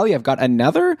strength, but Kaliev got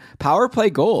another power play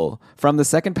goal from the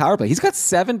second power play. He's got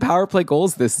 7 power play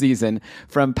goals this season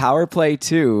from power play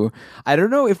 2. I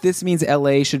don't know if this means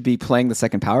LA should be playing the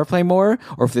second power play more,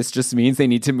 or if this just means they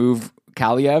need to move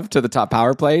Kaliev to the top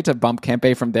power play to bump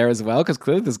Kempe from there as well, because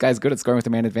clearly this guy's good at scoring with the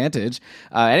man advantage.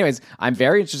 Anyways, I'm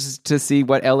very interested to see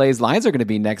what LA's lines are going to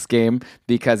be next game,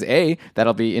 because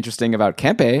that'll be interesting about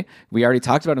Kempe. We already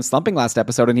talked about him slumping last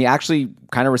episode, and he actually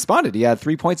kind of responded. He had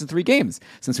 3 points in 3 games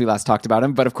since we last talked about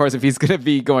him. But of course, if he's going to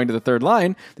be going to the third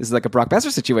line, this is like a Brock Besser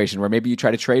situation where maybe you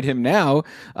try to trade him now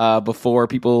before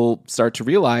people start to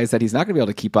realize that he's not going to be able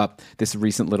to keep up this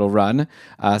recent little run.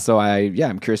 So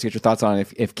I'm curious to get your thoughts on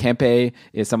if Kempe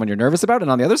is someone you're nervous about. And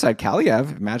on the other side,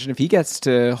 Kaliev, imagine if he gets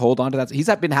to hold on to that. He's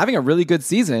been having a really good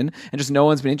season, and just no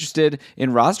one's been interested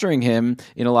in rostering him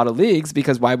in a lot of leagues,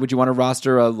 because why would you want to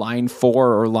roster a line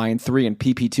 4 or line 3 and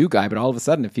PP2 guy? But all of a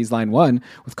sudden, if he's line 1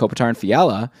 with Kopitar and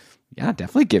Fiala, yeah,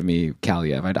 definitely give me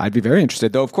Kaliev. I'd be very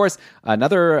interested. Though, of course,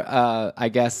 another,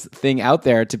 thing out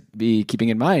there to be keeping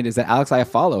in mind is that Alex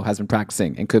Iafallo has been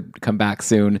practicing and could come back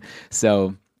soon.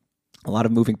 So a lot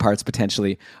of moving parts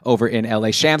potentially over in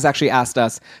LA. Shams actually asked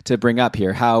us to bring up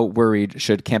here, how worried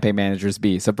should Kempe managers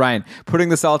be? So, Brian, putting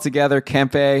this all together,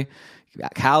 Kempe,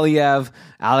 Kaliev,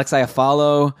 Alex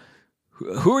Iafallo,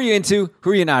 who are you into? Who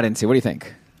are you not into? What do you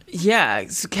think? Yeah,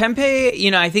 so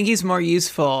Kempe, I think he's more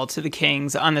useful to the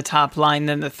Kings on the top line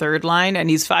than the third line,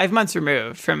 and he's 5 months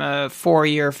removed from a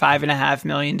 4-year, $5.5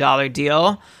 million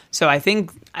deal. So I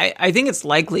think it's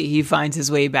likely he finds his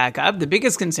way back up. The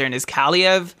biggest concern is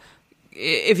Kaliev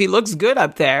if he looks good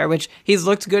up there, which he's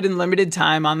looked good in limited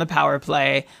time on the power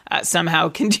play, somehow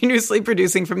continuously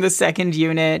producing from the second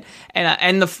unit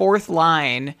and the fourth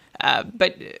line.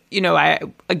 But, I,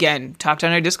 again, talked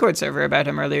on our Discord server about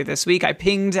him earlier this week. I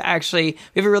pinged, actually,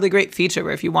 we have a really great feature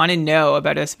where if you want to know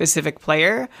about a specific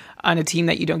player on a team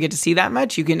that you don't get to see that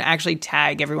much, you can actually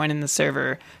tag everyone in the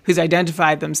server who's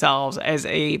identified themselves as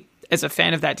a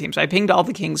fan of that team. So I pinged all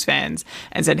the Kings fans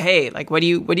and said, hey, like, what do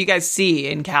you guys see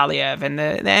in Kaliyev? And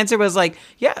the answer was like,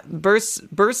 yeah,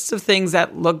 bursts of things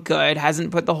that look good,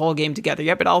 hasn't put the whole game together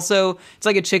yet, but also it's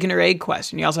like a chicken or egg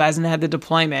question. He also hasn't had the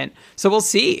deployment. So we'll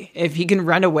see if he can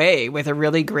run away with a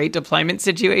really great deployment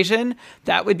situation.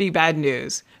 That would be bad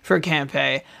news for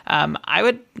Kempe. I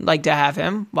would like to have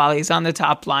him while he's on the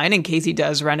top line in case he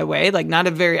does run away. Like,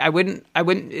 I wouldn't,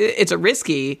 it's a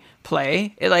risky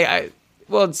play.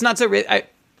 Well, it's not so. Let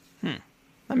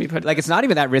me put it. Like, it's not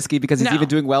even that risky because he's even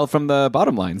doing well from the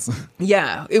bottom lines.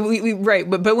 Yeah, right.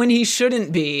 But when he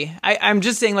shouldn't be, I'm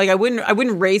just saying. Like, I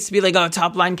wouldn't race to be like, oh,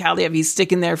 top line Kaliyev, he's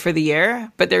sticking there for the year.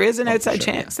 But there is an outside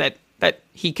chance that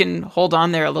he can hold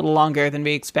on there a little longer than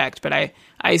we expect. But I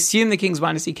assume the Kings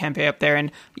want to see Kempe up there.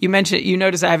 And you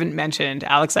notice I haven't mentioned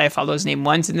Alex Iafallo's name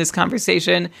once in this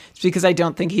conversation. It's because I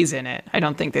don't think he's in it. I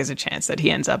don't think there's a chance that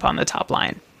he ends up on the top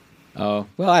line. Oh,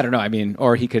 well, I don't know. I mean,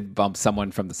 or he could bump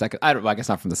someone from the second. I guess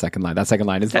not from the second line. That second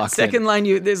line is locked in. Second line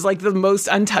is like the most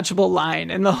untouchable line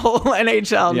in the whole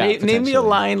NHL. Yeah, name me a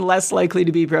line less likely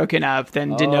to be broken up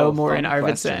than Deneau, Moore, and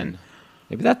Arvidsson.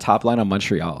 Maybe that top line on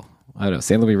Montreal. I don't know.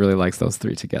 St. Louis really likes those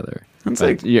three together. It's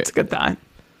a good thought.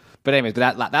 But anyways,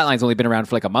 that line's only been around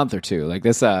for like a month or two. Like,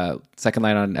 this second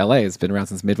line on LA has been around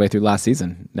since midway through last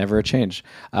season. Never a change.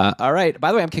 All right.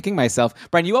 By the way, I'm kicking myself.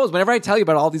 Brian, you always, whenever I tell you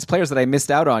about all these players that I missed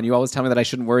out on, you always tell me that I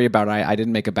shouldn't worry about it. I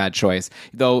didn't make a bad choice.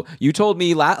 Though you told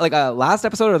me last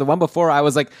episode or the one before, I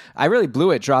was like, I really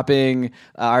blew it dropping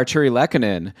Arturi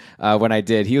Lehkonen when I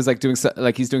did. He was like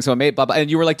he's doing so amazing, blah, blah. And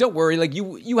you were like, don't worry. Like,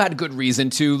 you had good reason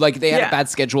to. Like, they had a bad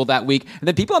schedule that week. And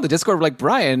then people on the Discord were like,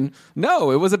 Brian, no,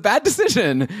 it was a bad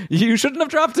decision. You shouldn't have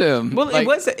dropped him. Well, of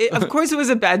course it was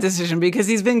a bad decision because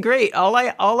he's been great. All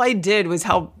I did was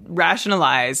help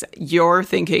rationalize your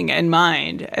thinking and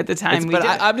mind at the time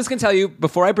I'm just going to tell you,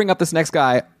 before I bring up this next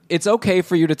guy, it's okay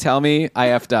for you to tell me I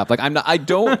effed up. Like,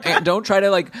 don't try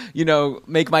to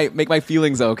make my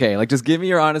feelings okay. Like, just give me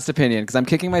your honest opinion, because I'm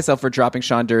kicking myself for dropping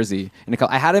Sean Durzi.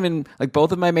 I had him in like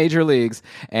both of my major leagues,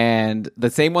 and the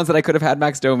same ones that I could have had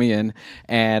Max Domi in,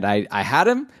 and I had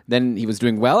him. Then he was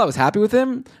doing well. I was happy with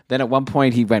him. Then at one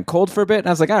point he went cold for a bit, and I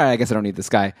was like, all right, I guess I don't need this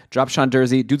guy. Dropped Sean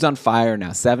Durzi. Dude's on fire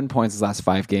now. 7 points his last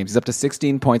 5 games. He's up to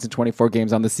 16 points in 24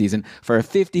 games on the season for a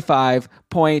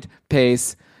 55-point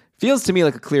pace. Feels to me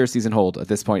like a clear season hold at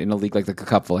this point in a league like the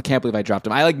Cupful. I can't believe I dropped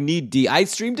him. I need D. I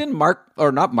streamed in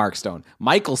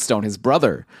Michael Stone, his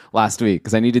brother, last week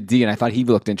because I needed D, and I thought he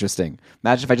looked interesting.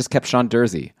 Imagine if I just kept Sean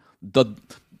Durzi. The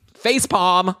face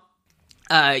palm.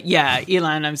 Yeah,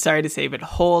 Elon, I'm sorry to say, but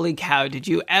holy cow, did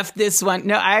you F this one?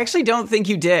 No, I actually don't think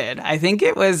you did. I think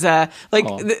it was, I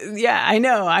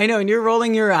know, and you're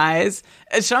rolling your eyes.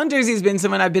 Sean Durzi's been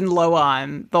someone I've been low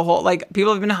on the whole, like,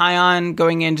 people have been high on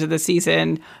going into the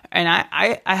season, and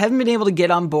I haven't been able to get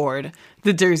on board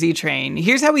the Durzi train.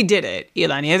 Here's how he did it,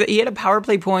 Elon. He had a power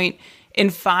play point in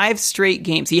 5 straight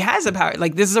games. He has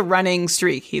this is a running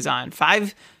streak he's on.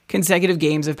 5 consecutive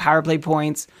games of power play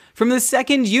points from the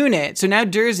second unit. So now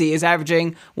Durzi is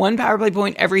averaging 1 power play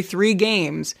point every 3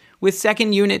 games with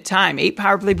second unit time. 8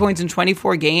 power play points in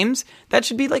 24 games. That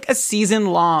should be like a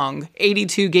season-long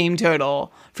 82 game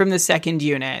total from the second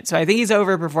unit. So I think he's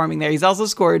overperforming there. He's also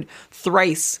scored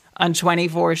thrice on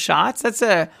 24 shots. That's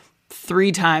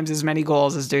 3 times as many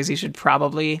goals as Durzi should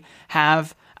probably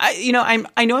have. I know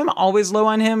I'm always low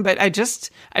on him, but I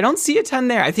don't see a ton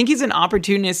there. I think he's an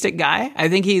opportunistic guy. I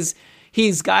think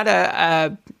he's got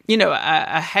a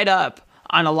head up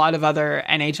on a lot of other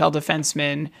NHL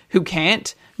defensemen who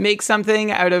can't make something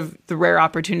out of the rare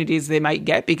opportunities they might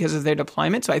get because of their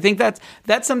deployment. So I think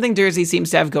that's something Durzi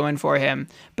seems to have going for him.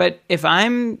 But if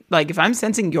I'm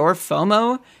sensing your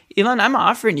FOMO, Elon, I'm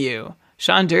offering you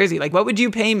Sean Durzi. Like, what would you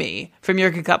pay me from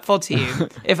your Cupful team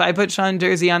if I put Sean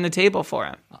Durzi on the table for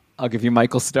him? I'll give you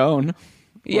Michael Stone.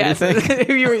 Yes,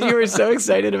 you were so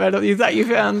excited about it. You thought you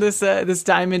found this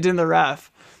diamond in the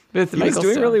rough with Michael Stone. He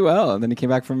was doing really well, and then he came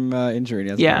back from injury and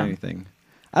he hasn't done anything.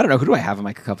 I don't know. Who do I have on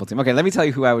my Cupful team? Okay, let me tell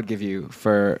you who I would give you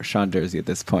for Sean Durzi at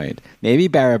this point. Maybe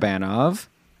Barabanov.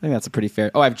 I think that's a pretty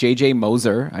fair... Oh, I have J.J.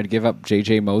 Moser. I'd give up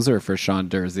J.J. Moser for Sean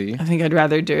Durzi. I think I'd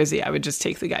rather Durzi. I would just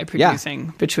take the guy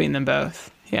producing between them both.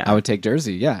 Yeah, I would take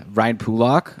Durzi, yeah. Ryan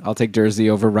Pulock. I'll take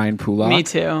Durzi over Ryan Pulock. Me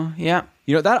too, yeah.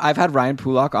 You know that I've had Ryan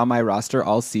Pulock on my roster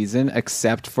all season,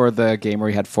 except for the game where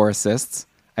he had 4 assists.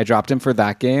 I dropped him for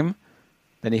that game.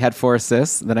 Then he had 4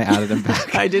 assists. Then I added him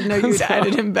back. I didn't know you'd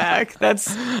added him back.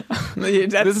 This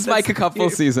is like a couple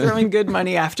season. Throwing good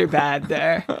money after bad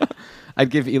there. I'd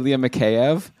give Ilya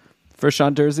Mikheyev for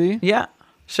Sean Durzi. Yeah,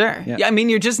 sure. Yeah, I mean,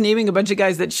 you're just naming a bunch of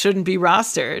guys that shouldn't be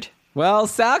rostered. Well,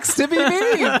 sucks to be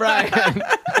me, Brian.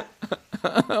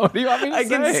 What do you want me to say? I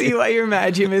can see why you're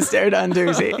mad you missed out on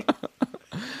Durzi.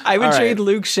 I would trade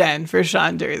Luke Shen for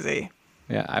Sean Durzi.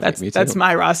 Yeah, me too. That's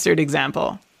my rostered example.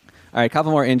 All right, a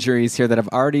couple more injuries here that have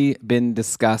already been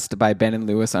discussed by Ben and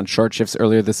Lewis on short shifts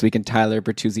earlier this week, and Tyler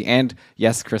Bertuzzi and,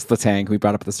 yes, Chris Letang, who we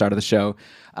brought up at the start of the show.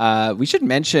 We should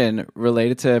mention,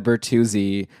 related to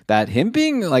Bertuzzi, that him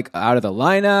being like out of the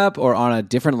lineup or on a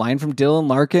different line from Dylan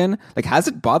Larkin, like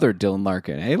hasn't bothered Dylan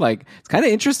Larkin, eh? Like, it's kind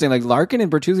of interesting. Like, Larkin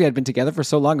and Bertuzzi had been together for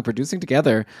so long and producing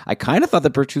together. I kind of thought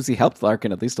that Bertuzzi helped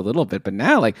Larkin at least a little bit, but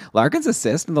now, like, Larkin's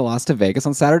assist in the loss to Vegas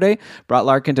on Saturday brought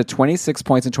Larkin to 26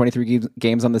 points in 23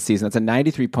 games on the season. That's a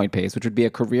 93-point pace, which would be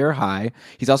a career high.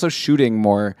 He's also shooting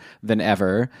more than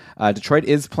ever. Detroit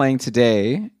is playing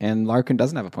today, and Larkin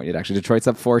doesn't have a point yet, actually. Detroit's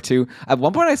up 4-2. At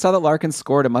one point, I saw that Larkin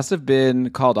scored. It must have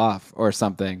been called off or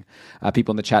something.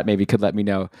 People in the chat maybe could let me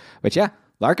know. But yeah,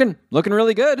 Larkin looking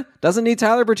really good. Doesn't need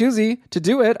Tyler Bertuzzi to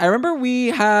do it. I remember we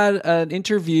had an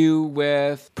interview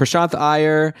with Prashanth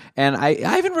Iyer, and I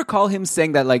even recall him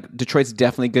saying that like Detroit's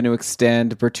definitely going to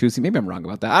extend Bertuzzi. Maybe I'm wrong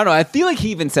about that. I don't know. I feel like he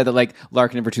even said that like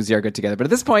Larkin and Bertuzzi are good together. But at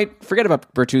this point, forget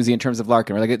about Bertuzzi in terms of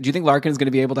Larkin. Like, do you think Larkin is going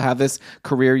to be able to have this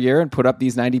career year and put up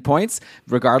these 90 points,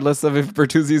 regardless of if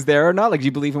Bertuzzi's there or not? Like, do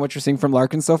you believe in what you're seeing from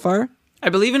Larkin so far? I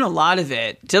believe in a lot of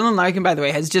it. Dylan Larkin, by the way,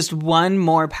 has just one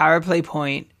more power play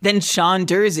point than Sean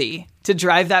Durzi to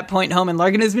drive that point home. And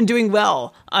Larkin has been doing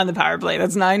well on the power play.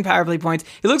 That's 9 power play points.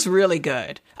 He looks really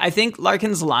good. I think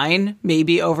Larkin's line may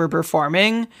be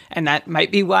overperforming, and that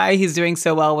might be why he's doing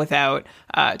so well without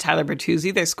Tyler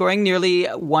Bertuzzi. They're scoring nearly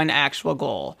 1 actual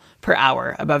goal per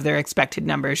hour above their expected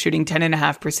numbers, shooting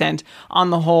 10.5%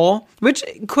 on the whole, which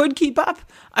could keep up.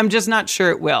 I'm just not sure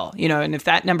it will. You know, and if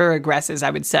that number regresses, I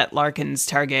would set Larkin's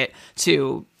target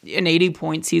to an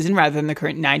 80-point season rather than the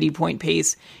current 90-point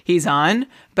pace he's on.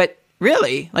 But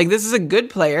really, like, this is a good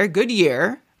player, good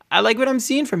year. I like what I'm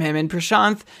seeing from him. And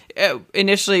Prashanth,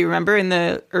 initially, remember in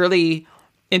the early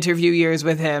interview years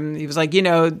with him, he was like, you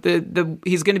know,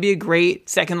 he's going to be a great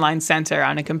second line center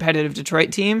on a competitive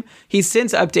Detroit team. He's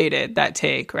since updated that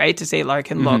take, right, to say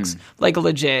Larkin looks like a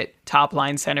legit top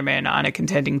line centerman on a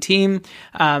contending team.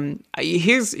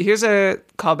 Here's a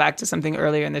callback to something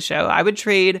earlier in the show. I would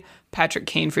trade Patrick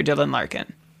Kane for Dylan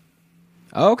Larkin.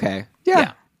 Okay.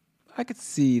 Yeah. I could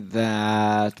see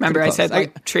that. Remember, I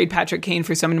said trade Patrick Kane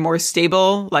for someone more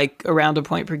stable, like around a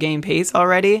point per game pace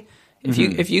already.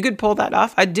 If you could pull that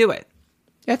off, I'd do it.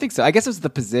 Yeah, I think so. I guess it's the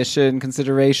position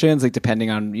considerations, like depending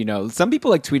on, you know, some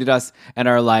people like tweeted us and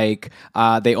are like,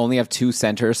 they only have 2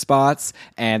 center spots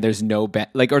and there's no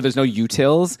or there's no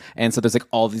utils, and so there's like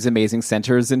all these amazing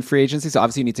centers in free agency. So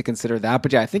obviously you need to consider that.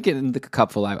 But yeah, I think in the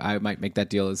cupful, I might make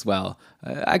that deal as well.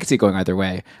 I could see it going either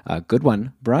way. Good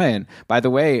one, Brian. By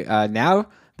the way, now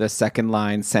the second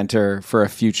line center for a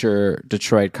future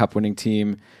Detroit Cup winning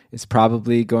team is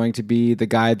probably going to be the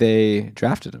guy they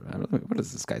drafted. What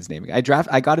is this guy's name? I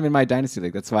got him in my dynasty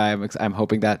league. That's why I'm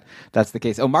hoping that that's the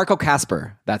case. Oh, Marco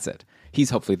Kasper. That's it. He's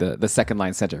hopefully the second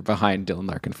line center behind Dylan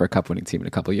Larkin for a cup winning team in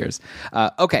a couple of years.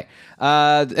 Okay.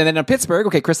 And then on Pittsburgh,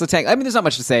 okay, Chris Letang. I mean, there's not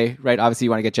much to say, right? Obviously, you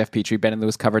want to get Jeff Petrie. Ben and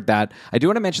Lewis covered that. I do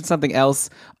want to mention something else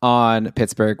on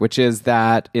Pittsburgh, which is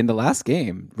that in the last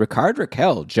game, Rickard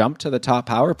Rakell jumped to the top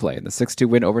power play in the 6-2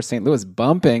 win over St. Louis,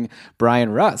 bumping Brian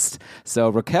Rust. So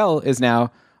Rakell is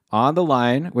now on the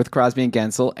line with Crosby and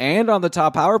Gensel and on the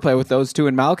top power play with those two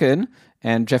in Malkin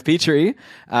and Jeff Petrie.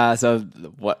 So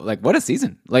what a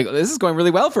season. Like, this is going really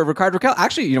well for Rickard Rakell.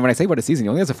 Actually, you know, when I say what a season, he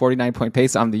only has a 49-point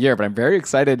pace on the year, but I'm very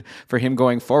excited for him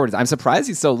going forward. I'm surprised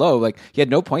he's so low. Like, he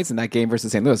had no points in that game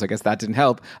versus St. Louis. So I guess that didn't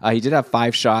help. He did have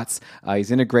 5 shots.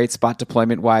 He's in a great spot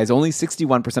deployment-wise. Only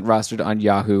 61% rostered on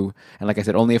Yahoo. And like I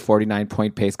said, only a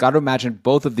 49-point pace. Got to imagine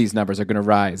both of these numbers are going to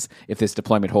rise if this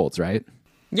deployment holds, right?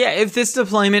 Yeah, if this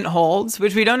deployment holds,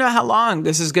 which we don't know how long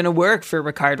this is going to work for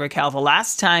Rickard Rakell. The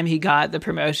last time he got the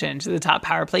promotion to the top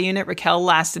power play unit, Rakell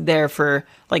lasted there for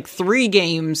like 3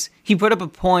 games. He put up a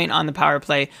point on the power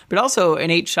play, but also an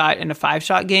 8-shot and a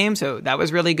 5-shot game, so that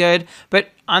was really good. But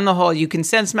on the whole, you can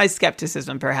sense my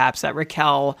skepticism, perhaps, that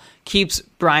Rakell keeps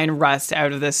Brian Rust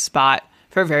out of this spot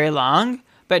for very long.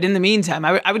 But in the meantime,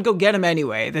 I would go get him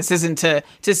anyway. This isn't to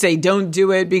say don't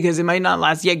do it because it might not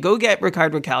last. Yeah, go get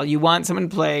Rickard Rakell. You want someone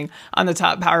playing on the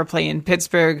top power play in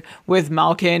Pittsburgh with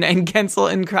Malkin and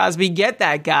Gensel and Crosby. Get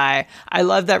that guy. I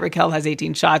love that Rakell has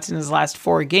 18 shots in his last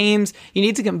 4 games. You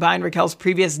need to combine Rakell's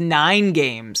previous 9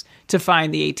 games to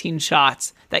find the 18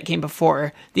 shots that came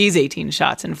before these 18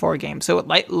 shots in 4 games. So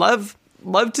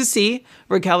love to see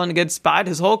Rakell in a good spot.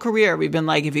 His whole career, we've been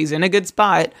like, if he's in a good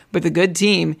spot with a good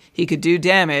team, he could do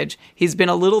damage. He's been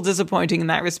a little disappointing in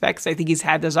that respect because I think he's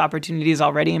had those opportunities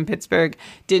already in Pittsburgh.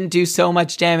 Didn't do so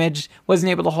much damage,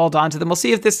 wasn't able to hold on to them. We'll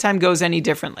see if this time goes any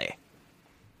differently.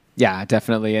 Yeah,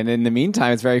 definitely. And in the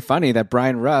meantime, it's very funny that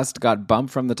Brian Rust got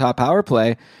bumped from the top power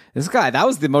play. This guy, that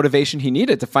was the motivation he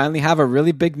needed to finally have a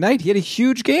really big night. He had a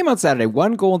huge game on Saturday.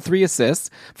 1 goal and 3 assists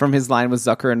from his line with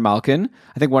Zucker and Malkin.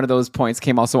 I think one of those points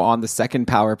came also on the second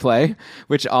power play,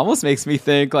 which almost makes me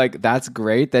think like that's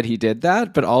great that he did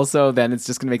that, but also then it's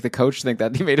just going to make the coach think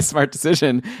that he made a smart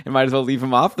decision and might as well leave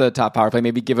him off the top power play,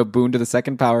 maybe give a boon to the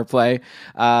second power play.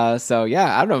 So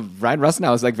yeah, I don't know. Ryan Rust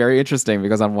now is like very interesting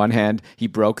because on one hand, he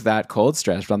broke that cold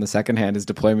stretch, but on the second hand, his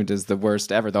deployment is the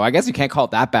worst ever. Though I guess you can't call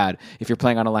it that bad if you're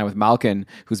playing on a line with Malkin,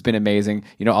 who's been amazing.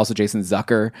 You know, also Jason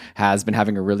Zucker has been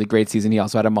having a really great season. He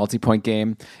also had a multi-point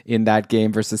game in that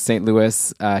game versus St.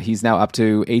 Louis. He's now up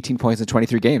to 18 points in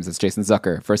 23 games. That's Jason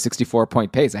Zucker for a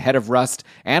 64-point pace, ahead of Rust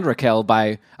and Rakell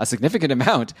by a significant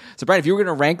amount. So, Brian, if you were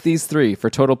going to rank these 3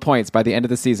 for total points by the end of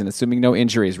the season, assuming no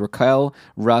injuries, Rakell,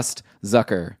 Rust,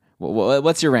 Zucker,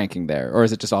 what's your ranking there? Or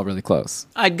is it just all really close?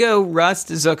 I'd go Rust,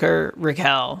 Zucker,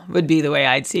 Rakell would be the way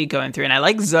I'd see it going through. And I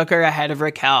like Zucker ahead of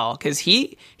Rakell because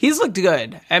he's looked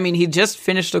good. I mean, he just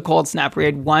finished a cold snap where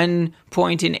he had 1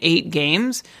 point in 8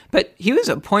 games, but he was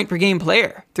a point per game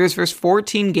player through his first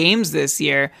 14 games this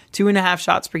year. 2.5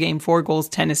 shots per game, 4 goals,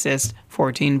 10 assists,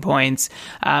 14 points.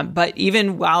 But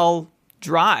even while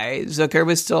dry, Zucker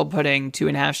was still putting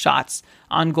 2.5 shots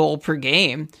on goal per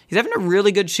game. He's having a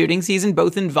really good shooting season,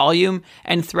 both in volume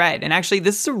and threat. And actually,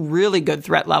 this is a really good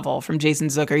threat level from Jason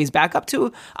Zucker. He's back up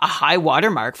to a high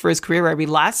watermark for his career where we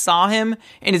last saw him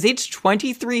in his age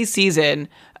 23 season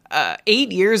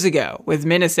 8 years ago with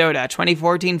Minnesota,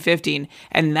 2014-15.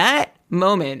 And that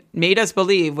moment made us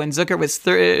believe when Zucker was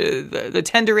the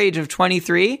tender age of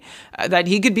 23 that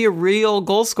he could be a real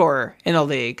goal scorer in the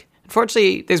league.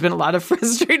 Unfortunately, there's been a lot of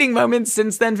frustrating moments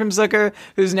since then from Zucker,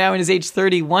 who's now in his age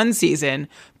 31 season.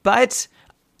 But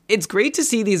it's great to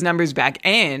see these numbers back.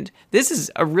 And this is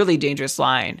a really dangerous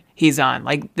line he's on.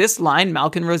 Like this line,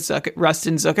 Malkin, Rust,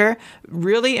 and Zucker,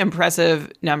 really impressive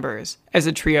numbers as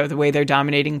a trio, the way they're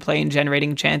dominating play and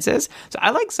generating chances. So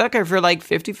I like Zucker for like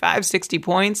 55, 60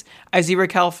 points. I see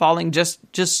Rakell falling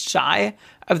just shy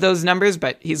of those numbers,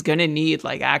 but he's going to need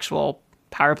like actual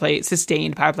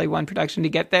sustained power play 1 production to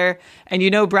get there. And you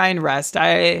know, Brian Rust,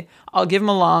 I'll give him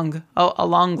a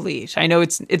long leash. I know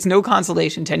it's no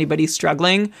consolation to anybody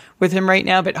struggling with him right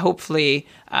now, but hopefully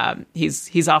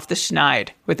he's off the schneid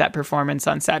with that performance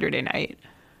on Saturday night.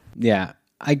 Yeah,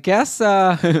 I guess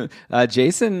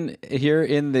Jason here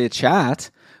in the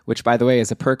chat, which, by the way,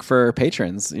 is a perk for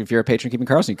patrons. If you're a patron keeping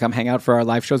Karlsson, you come hang out for our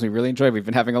live shows. We really enjoy it. We've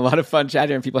been having a lot of fun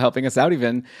chatting and people helping us out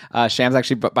even. Shams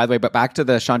actually, by the way, but back to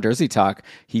the Sean Durzi talk,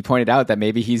 he pointed out that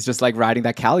maybe he's just like riding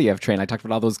that Kaliev train. I talked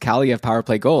about all those Kaliev power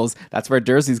play goals. That's where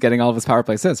Durzi's getting all of his power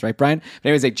play assists, right, Brian? But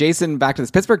anyways, like Jason, back to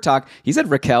this Pittsburgh talk, he said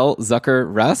Rakell, Zucker,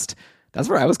 Rust. That's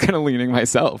where I was kind of leaning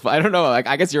myself. I don't know. Like,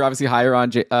 I guess you're obviously higher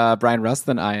on Brian Rust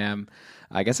than I am.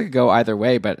 I guess it could go either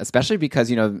way, but especially because,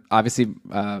 you know, obviously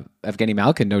Evgeny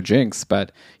Malkin, no jinx,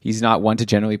 but he's not one to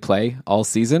generally play all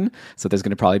season. So there's going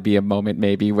to probably be a moment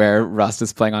maybe where Rust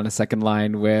is playing on a second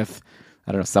line with,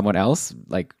 I don't know, someone else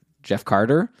like Jeff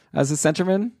Carter as a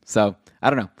centerman. So I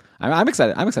don't know. I'm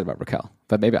excited. I'm excited about Rakell,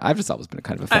 but maybe I've just always been a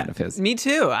kind of a fan of his. Me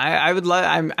too. I would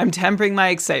love. I'm tempering my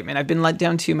excitement. I've been let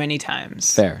down too many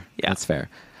times. Fair. Yeah, that's fair.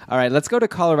 All right, let's go to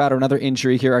Colorado. Another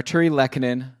injury here. Arturi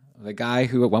Lehkonen, the guy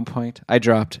who at one point I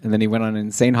dropped, and then he went on an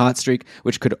insane hot streak,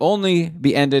 which could only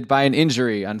be ended by an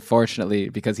injury, unfortunately,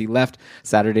 because he left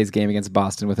Saturday's game against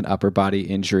Boston with an upper body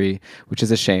injury, which is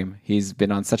a shame. He's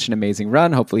been on such an amazing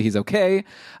run. Hopefully he's okay.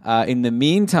 In the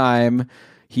meantime,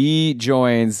 he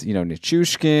joins,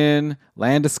 Nichushkin,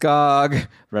 Landeskog,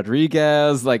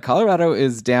 Rodriguez. Like, Colorado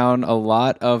is down a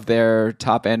lot of their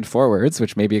top-end forwards,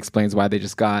 which maybe explains why they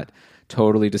just got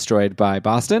totally destroyed by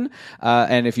Boston.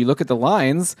 And if you look at the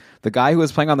lines, the guy who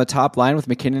was playing on the top line with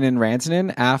McKinnon and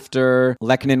Rantanen after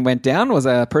Lehkonen went down was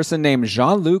a person named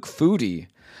Jean-Luc Foudy.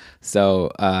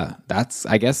 So that's,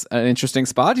 I guess, an interesting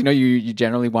spot. You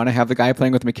generally want to have the guy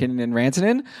playing with McKinnon and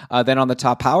Rantanen. Then on the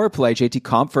top power play, JT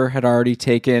Compher had already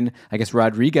taken, I guess,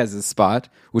 Rodriguez's spot,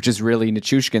 which is really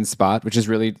Nichushkin's spot, which is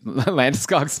really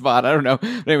Landeskog's spot. I don't know.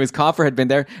 But anyways, Compher had been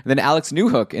there. And then Alex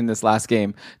Newhook in this last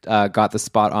game got the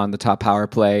spot on the top power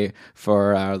play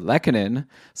for Lehkonen.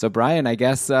 So Brian, I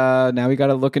guess now we got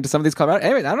to look into some of these Colorado.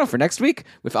 Anyway, I don't know, for next week,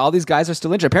 if all these guys are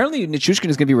still injured. Apparently Nichushkin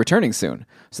is going to be returning soon.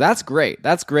 So that's great.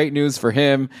 That's great news for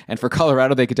him. And for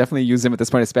Colorado, they could definitely use him at this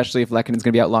point, especially if Lehkonen's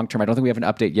going to be out long term. I don't think we have an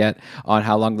update yet on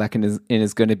how long Lehkonen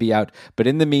is going to be out. But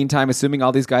in the meantime, assuming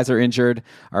all these guys are injured,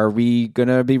 are we going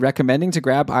to be recommending to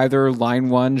grab either line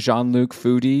 1 Jean-Luc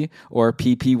Foudy or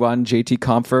PP1 JT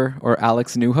Compher or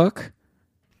Alex Newhook?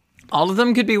 All of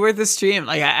them could be worth a stream.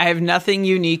 Like, I have nothing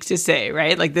unique to say,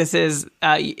 right? Like, this is,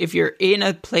 if you're in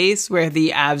a place where the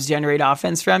Avs generate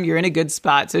offense from, you're in a good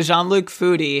spot. So Jean-Luc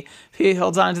Foudy, he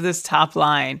holds on to this top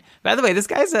line. By the way, this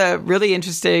guy's a really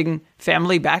interesting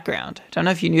family background. I don't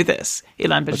know if you knew this,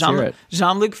 Elon, but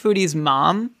Jean-Luc Foudy's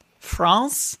mom,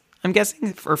 France, I'm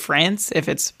guessing, for France, if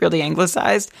it's really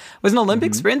anglicized, was an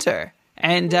Olympic sprinter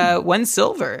and won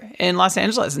silver in Los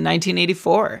Angeles in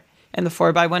 1984 in the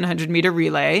 4x100 meter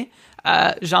relay.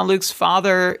 Jean-Luc's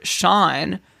father,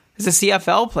 Sean, is a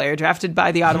CFL player drafted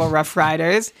by the Ottawa Rough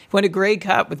Riders, won a Grey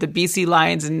Cup with the BC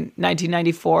Lions in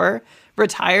 1994,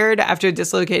 retired after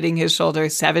dislocating his shoulder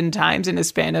 7 times in a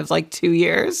span of like 2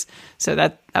 years. So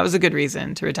that was a good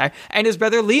reason to retire. And his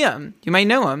brother Liam, you might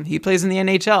know him. He plays in the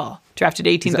NHL, drafted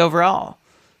 18th overall.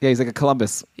 Yeah, he's like a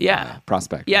Columbus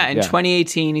prospect. Yeah, in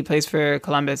 2018, he plays for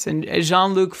Columbus. And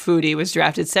Jean-Luc Foudy was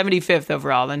drafted 75th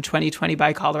overall in 2020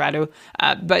 by Colorado.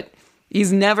 But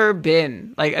he's never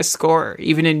been like a scorer,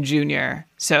 even in junior.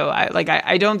 So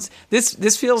I don't.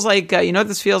 This feels like you know what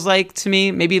this feels like to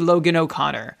me? Maybe Logan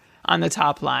O'Connor on the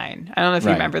top line. I don't know if you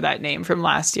remember that name from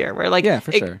last year, where like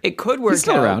sure. It could work. He's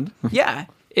still out. Around. Yeah.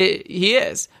 He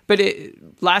is. But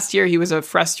last year he was a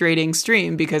frustrating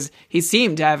stream because he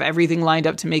seemed to have everything lined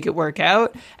up to make it work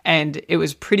out. And it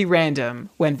was pretty random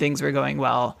when things were going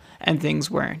well and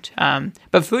things weren't.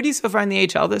 But Foudy so far in the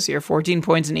AHL this year, 14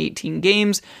 points in 18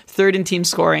 games, third in team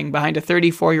scoring behind a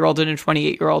 34-year-old and a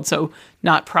 28-year-old. So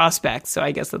not prospects. So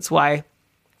I guess that's why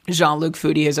Jean-Luc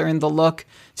Foudy has earned the look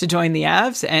to join the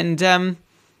Avs. And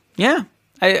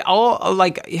all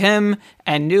like him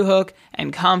and Newhook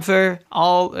and Compher,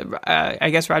 all I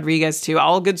guess Rodriguez too,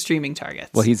 all good streaming targets.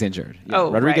 Well, he's injured. Yeah.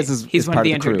 Oh, Rodriguez right. He's one of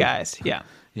the injured guys. Yeah.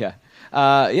 Yeah.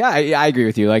 I agree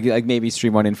with you. Like maybe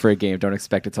stream one in for a game. Don't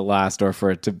expect it to last or for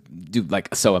it to do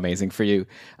like so amazing for you.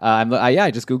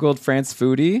 I just Googled France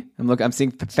Foudy. I'm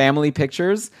seeing family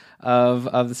pictures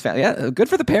of this family. Yeah, good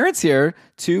for the parents here.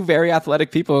 2 very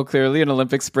athletic people, clearly an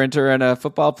Olympic sprinter and a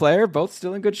football player, both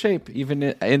still in good shape, even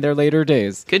in their later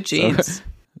days. Good genes.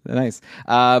 So, nice.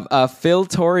 Phil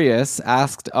Torius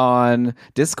asked on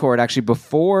Discord, actually,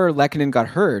 before Lehkonen got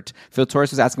hurt, Phil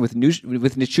Torius was asking, with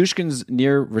Nichushkin's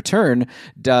near return,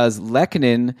 does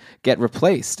Lehkonen get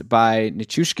replaced by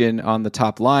Nichushkin on the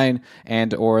top line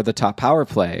and or the top power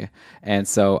play? And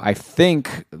so I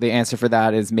think the answer for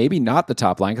that is maybe not the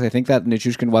top line, because I think that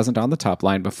Nichushkin wasn't on the top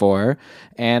line before.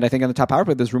 And I think on the top power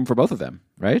play, there's room for both of them,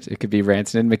 right? It could be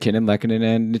Rantanen, McKinnon, Lehkonen,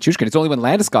 and Nichushkin. It's only when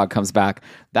Landeskog comes back,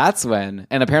 that's when,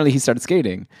 and apparently he started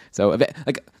skating. So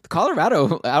like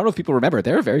Colorado, I don't know if people remember,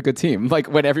 they're a very good team. Like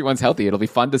when everyone's healthy, it'll be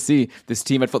fun to see this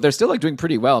team at full. They're still like doing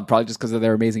pretty well, probably just because of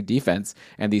their amazing defense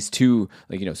and these 2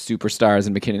 superstars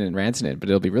in McKinnon and Rantanen. But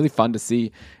it'll be really fun to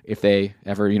see if they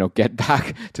ever get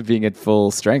back to being at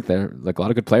full strength. There are like a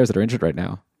lot of good players that are injured right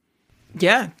now.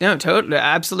 Yeah, no, totally,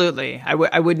 absolutely.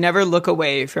 I would never look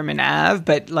away from an Av,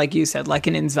 but like you said,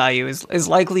 Lehkonen's value is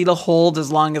likely to hold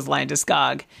as long as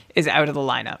Landeskog is out of the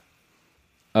lineup.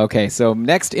 Okay, so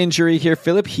next injury here,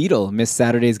 Philip Hedl missed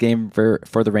Saturday's game for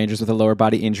the Rangers with a lower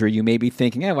body injury. You may be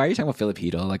thinking, why are you talking about Philip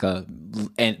Hedl, like a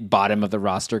bottom of the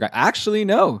roster guy? Actually,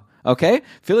 no. Okay,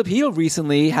 Philip Hedl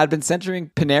recently had been centering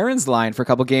Panarin's line for a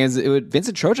couple games.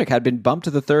 Vincent Trocheck had been bumped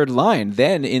to the third line.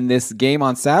 Then in this game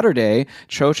on Saturday,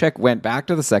 Trocheck went back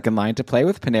to the second line to play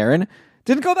with Panarin.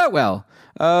 Didn't go that well.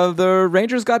 The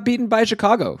Rangers got beaten by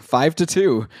Chicago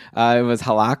 5-2. It was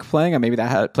Halak playing, and maybe that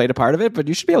had played a part of it, but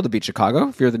you should be able to beat Chicago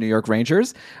if you're the New York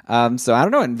Rangers. So I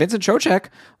don't know. And Vincent Trocheck,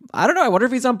 I don't know. I wonder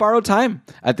if he's on borrowed time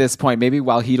at this point. Maybe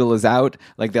while Hedl is out,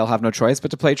 like they'll have no choice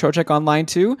but to play Trocheck on line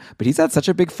 2. But he's had such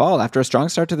a big fall after a strong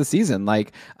start to the season.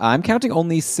 Like I'm counting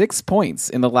only 6 points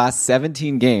in the last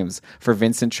 17 games for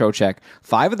Vincent Trocheck.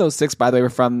 5 of those 6, by the way, were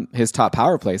from his top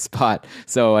power play spot.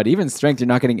 So at even strength, you're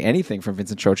not getting anything from from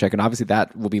Vincent Trocheck, and obviously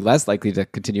that will be less likely to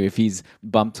continue if he's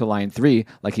bumped to line 3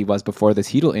 like he was before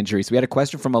this Hedl injury. So we had a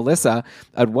question from Alyssa.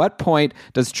 At what point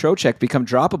does Trocheck become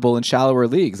droppable in shallower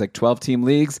leagues, like 12-team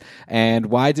leagues, and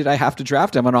why did I have to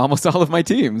draft him on almost all of my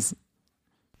teams?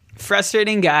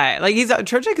 Frustrating guy. Like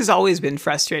Trocheck has always been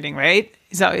frustrating, right?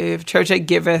 If Trocheck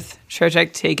giveth,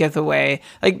 Trocheck taketh away.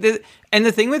 And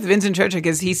the thing with Vincent Trocheck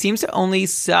is he seems to only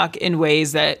suck in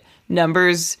ways that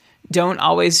numbers don't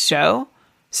always show.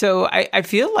 So I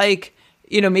feel like,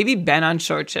 maybe Ben on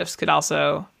short shifts could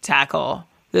also tackle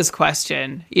this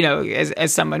question,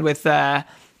 as someone with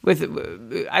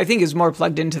I think is more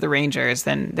plugged into the Rangers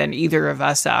than either of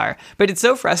us are. But it's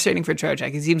so frustrating for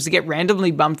Trocheck. He seems to get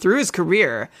randomly bumped through his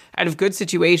career out of good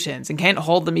situations and can't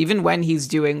hold them even when he's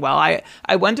doing well.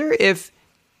 I wonder if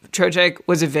Trocheck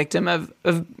was a victim of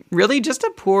really just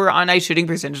a poor on-ice shooting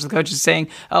percentage. The coach is saying,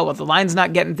 oh, well, the line's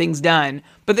not getting things done.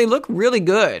 But they look really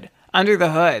good under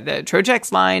the hood. The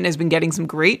Trocheck's line has been getting some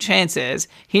great chances.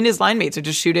 He and his line mates are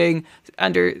just shooting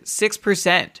under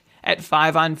 6% at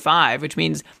 5-on-5, which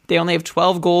means they only have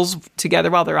 12 goals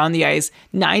together while they're on the ice,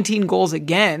 19 goals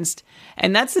against.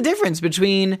 And that's the difference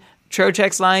between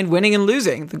Trocheck's line winning and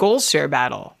losing, the goals share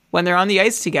battle, when they're on the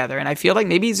ice together. And I feel like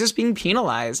maybe he's just being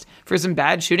penalized for some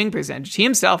bad shooting percentage. He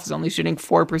himself is only shooting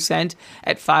 4%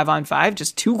 at 5-on-5,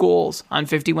 just 2 goals on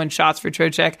 51 shots for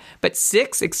Trocheck, but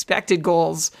 6 expected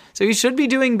goals. So he should be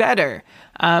doing better.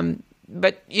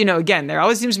 But, again, there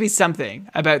always seems to be something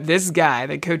about this guy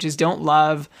that coaches don't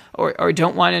love or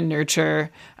don't want to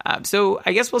nurture. So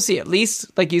I guess we'll see. At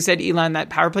least, like you said, Elon, that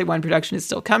Power Play 1 production is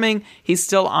still coming. He's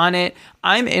still on it.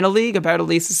 I'm in a league about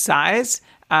Elisa's size.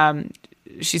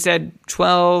 She said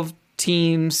 12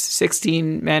 teams,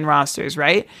 16-man rosters,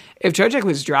 right? If Trocheck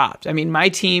was dropped, my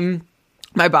team,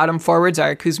 my bottom forwards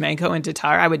are Kuzmenko and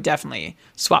Tatar. I would definitely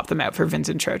swap them out for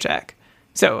Vincent Trocheck.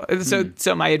 So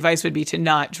my advice would be to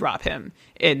not drop him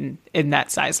in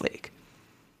that size league.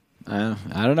 I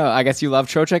don't know. I guess you love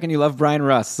Trocheck and you love Brian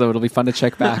Rust, so it'll be fun to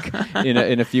check back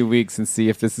in a few weeks and see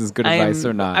if this is good advice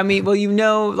or not.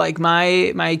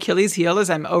 My Achilles heel is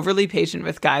I'm overly patient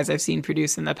with guys I've seen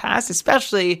produce in the past,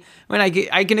 especially when I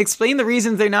can explain the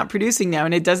reasons they're not producing now,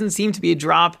 and it doesn't seem to be a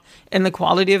drop in the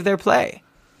quality of their play.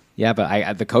 Yeah,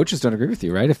 but the coaches don't agree with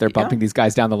you, right? If they're bumping these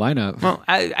guys down the lineup. Well,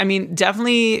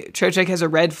 definitely Trocheck has a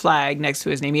red flag next to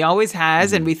his name. He always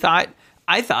has, and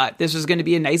I thought this was going to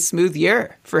be a nice, smooth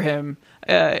year for him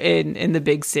in the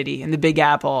big city, in the Big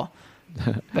Apple.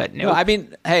 But no.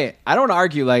 Hey, I don't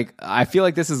argue. I feel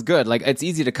like this is good. It's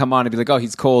easy to come on and be like, oh,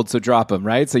 he's cold, so drop him,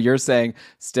 right? So you're saying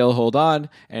still hold on,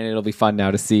 and it'll be fun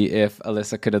now to see if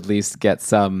Alyssa could at least get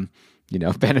some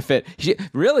benefit.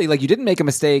 Really, you didn't make a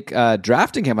mistake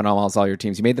drafting him on almost all your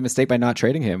teams. You made the mistake by not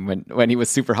trading him when he was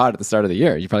super hot at the start of the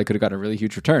year. You probably could have gotten a really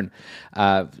huge return.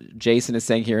 Jason is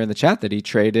saying here in the chat that he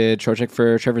traded Trocheck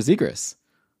for Trevor Zegras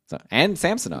and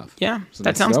Samsonov. Yeah,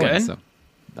 that sounds good. So.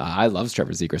 I love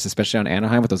Trevor Zegras, especially on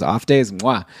Anaheim with those off days.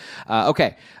 Mwah.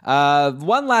 Okay.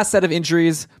 One last set of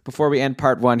injuries before we end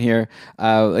part 1 here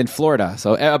in Florida.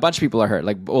 So a bunch of people are hurt.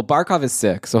 Barkov is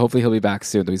sick, so hopefully he'll be back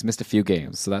soon, though he's missed a few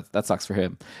games, so that sucks for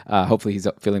him. Hopefully he's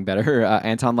feeling better.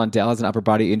 Anton Lundell has an upper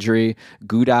body injury.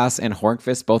 Gudas and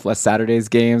Hornqvist both left Saturday's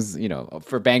games.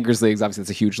 For Bangers leagues, obviously it's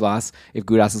a huge loss. If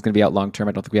Gudas is going to be out long term,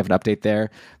 I don't think we have an update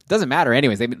there. It doesn't matter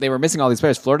anyways. They were missing all these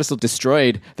players. Florida still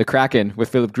destroyed the Kraken with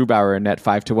Philip Grubauer in net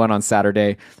 5-1 on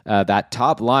Saturday. That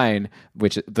top line,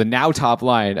 which the now top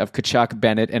line of Tkachuk,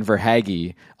 Bennett, and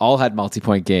Verhaeghe, all had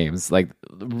multi-point games.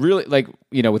 Really,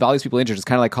 with all these people injured, it's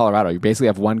kind of like Colorado. You basically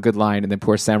have one good line, and then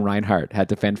poor Sam Reinhart had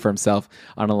to fend for himself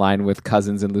on a line with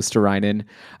Cousins and Luosterainen.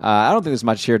 I don't think there's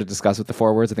much here to discuss with the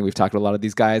forwards. I think we've talked to a lot of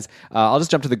these guys. I'll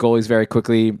just jump to the goalies very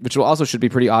quickly, which also should be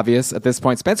pretty obvious at this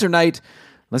point. Spencer Knight,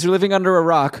 unless you're living under a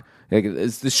rock,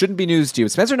 this shouldn't be news to you.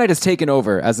 Spencer Knight has taken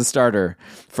over as a starter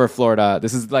for Florida.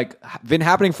 This has been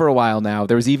happening for a while now.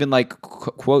 There was even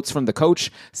quotes from the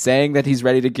coach saying that he's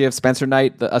ready to give Spencer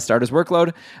Knight a starter's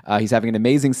workload. He's having an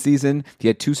amazing season. He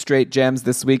had 2 straight gems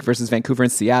this week versus Vancouver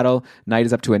and Seattle. Knight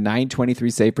is up to a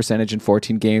 .923 save percentage in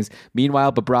 14 games.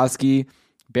 Meanwhile, Bobrovsky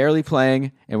barely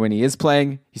playing, and when he is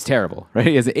playing, he's terrible, right?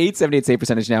 He has an .878 save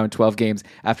percentage now in 12 games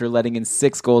after letting in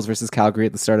 6 goals versus Calgary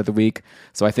at the start of the week.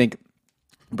 So I think,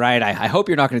 Brian, I hope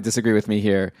you're not going to disagree with me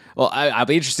here. Well, I'll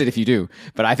be interested if you do,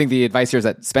 but I think the advice here is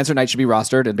that Spencer Knight should be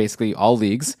rostered in basically all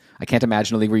leagues. I can't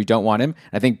imagine a league where you don't want him.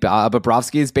 I think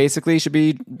Bobrovsky should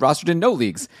be rostered in no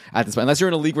leagues at this point, unless you're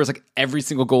in a league where it's every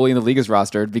single goalie in the league is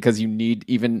rostered, because you need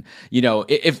even,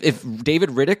 if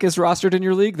David Riddick is rostered in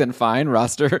your league, then fine,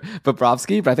 roster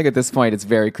Bobrovsky. But I think at this point, it's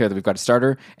very clear that we've got a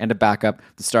starter and a backup.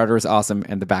 The starter is awesome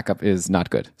and the backup is not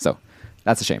good. So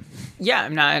That's a shame. Yeah,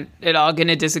 I'm not at all going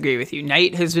to disagree with you.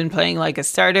 Knight has been playing like a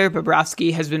starter.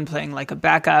 Bobrovsky has been playing like a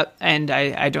backup, and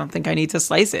I don't think I need to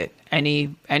slice it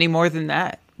any more than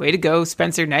that. Way to go,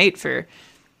 Spencer Knight, for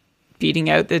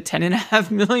beating out the $10.5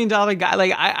 million guy.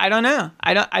 Like, I don't know.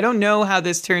 I don't know how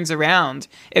this turns around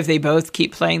if they both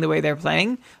keep playing the way they're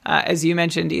playing. As you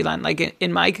mentioned, Elon, like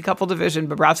in my couple division,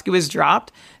 Bobrovsky was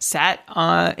dropped, sat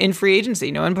in free agency.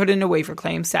 No one put in a waiver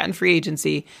claim, sat in free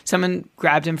agency. Someone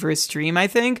grabbed him for a stream, I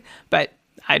think, but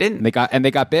I didn't. They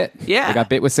got bit. Yeah. They got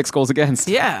bit with 6 goals against.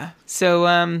 Yeah. So,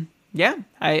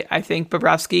 I think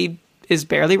Bobrovsky is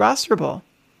barely rosterable.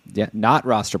 Yeah, not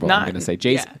rosterable, I'm going to say.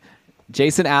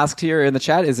 Jason asked here in the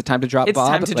chat, is it time to drop It's Bob?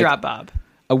 time to drop Bob.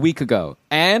 A week ago.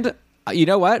 And you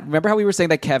know what? Remember how we were saying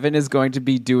that Kevin is going to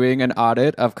be doing an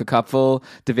audit of Cupful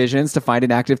divisions to find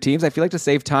inactive teams? I feel like to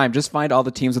save time, just find all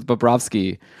the teams with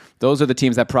Bobrovsky. Those are the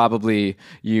teams that probably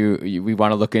we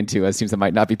want to look into as teams that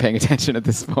might not be paying attention at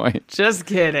this point. Just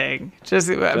kidding.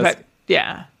 But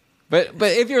yeah. But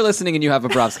if you're listening and you have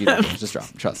Bobrovsky, just drop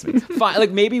him. Trust me. Fine,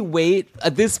 like maybe wait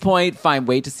at this point. Fine,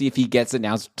 wait to see if he gets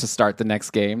announced to start the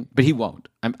next game. But he won't.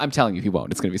 I'm telling you, he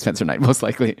won't. It's going to be Spencer Knight most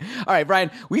likely. All right, Brian.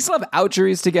 We still have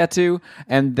outjuries to get to,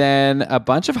 and then a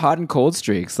bunch of hot and cold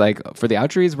streaks. Like for the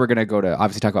outjuries, we're going to go to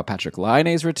obviously talk about Patrick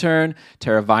Laine's return,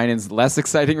 Tara Vinen's less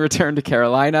exciting return to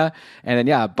Carolina, and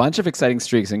then a bunch of exciting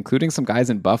streaks, including some guys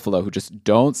in Buffalo who just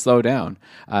don't slow down.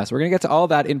 So we're going to get to all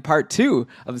that in part 2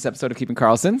 of this episode of Keeping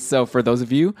Karlsson. So for those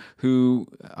of you who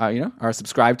are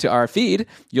subscribed to our feed,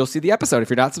 you'll see the episode.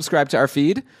 If you're not subscribed to our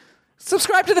feed,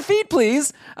 subscribe to the feed,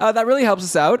 please. That really helps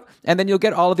us out. And then you'll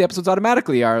get all of the episodes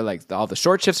automatically. All the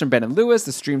short shifts from Ben and Lewis,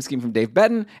 the stream scheme from Dave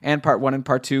Betton, and part 1 and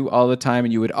part 2 all the time.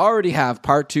 And you would already have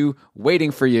part 2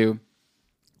 waiting for you.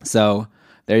 So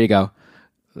there you go.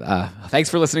 Thanks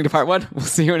for listening to part 1. We'll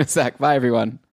see you in a sec. Bye, everyone.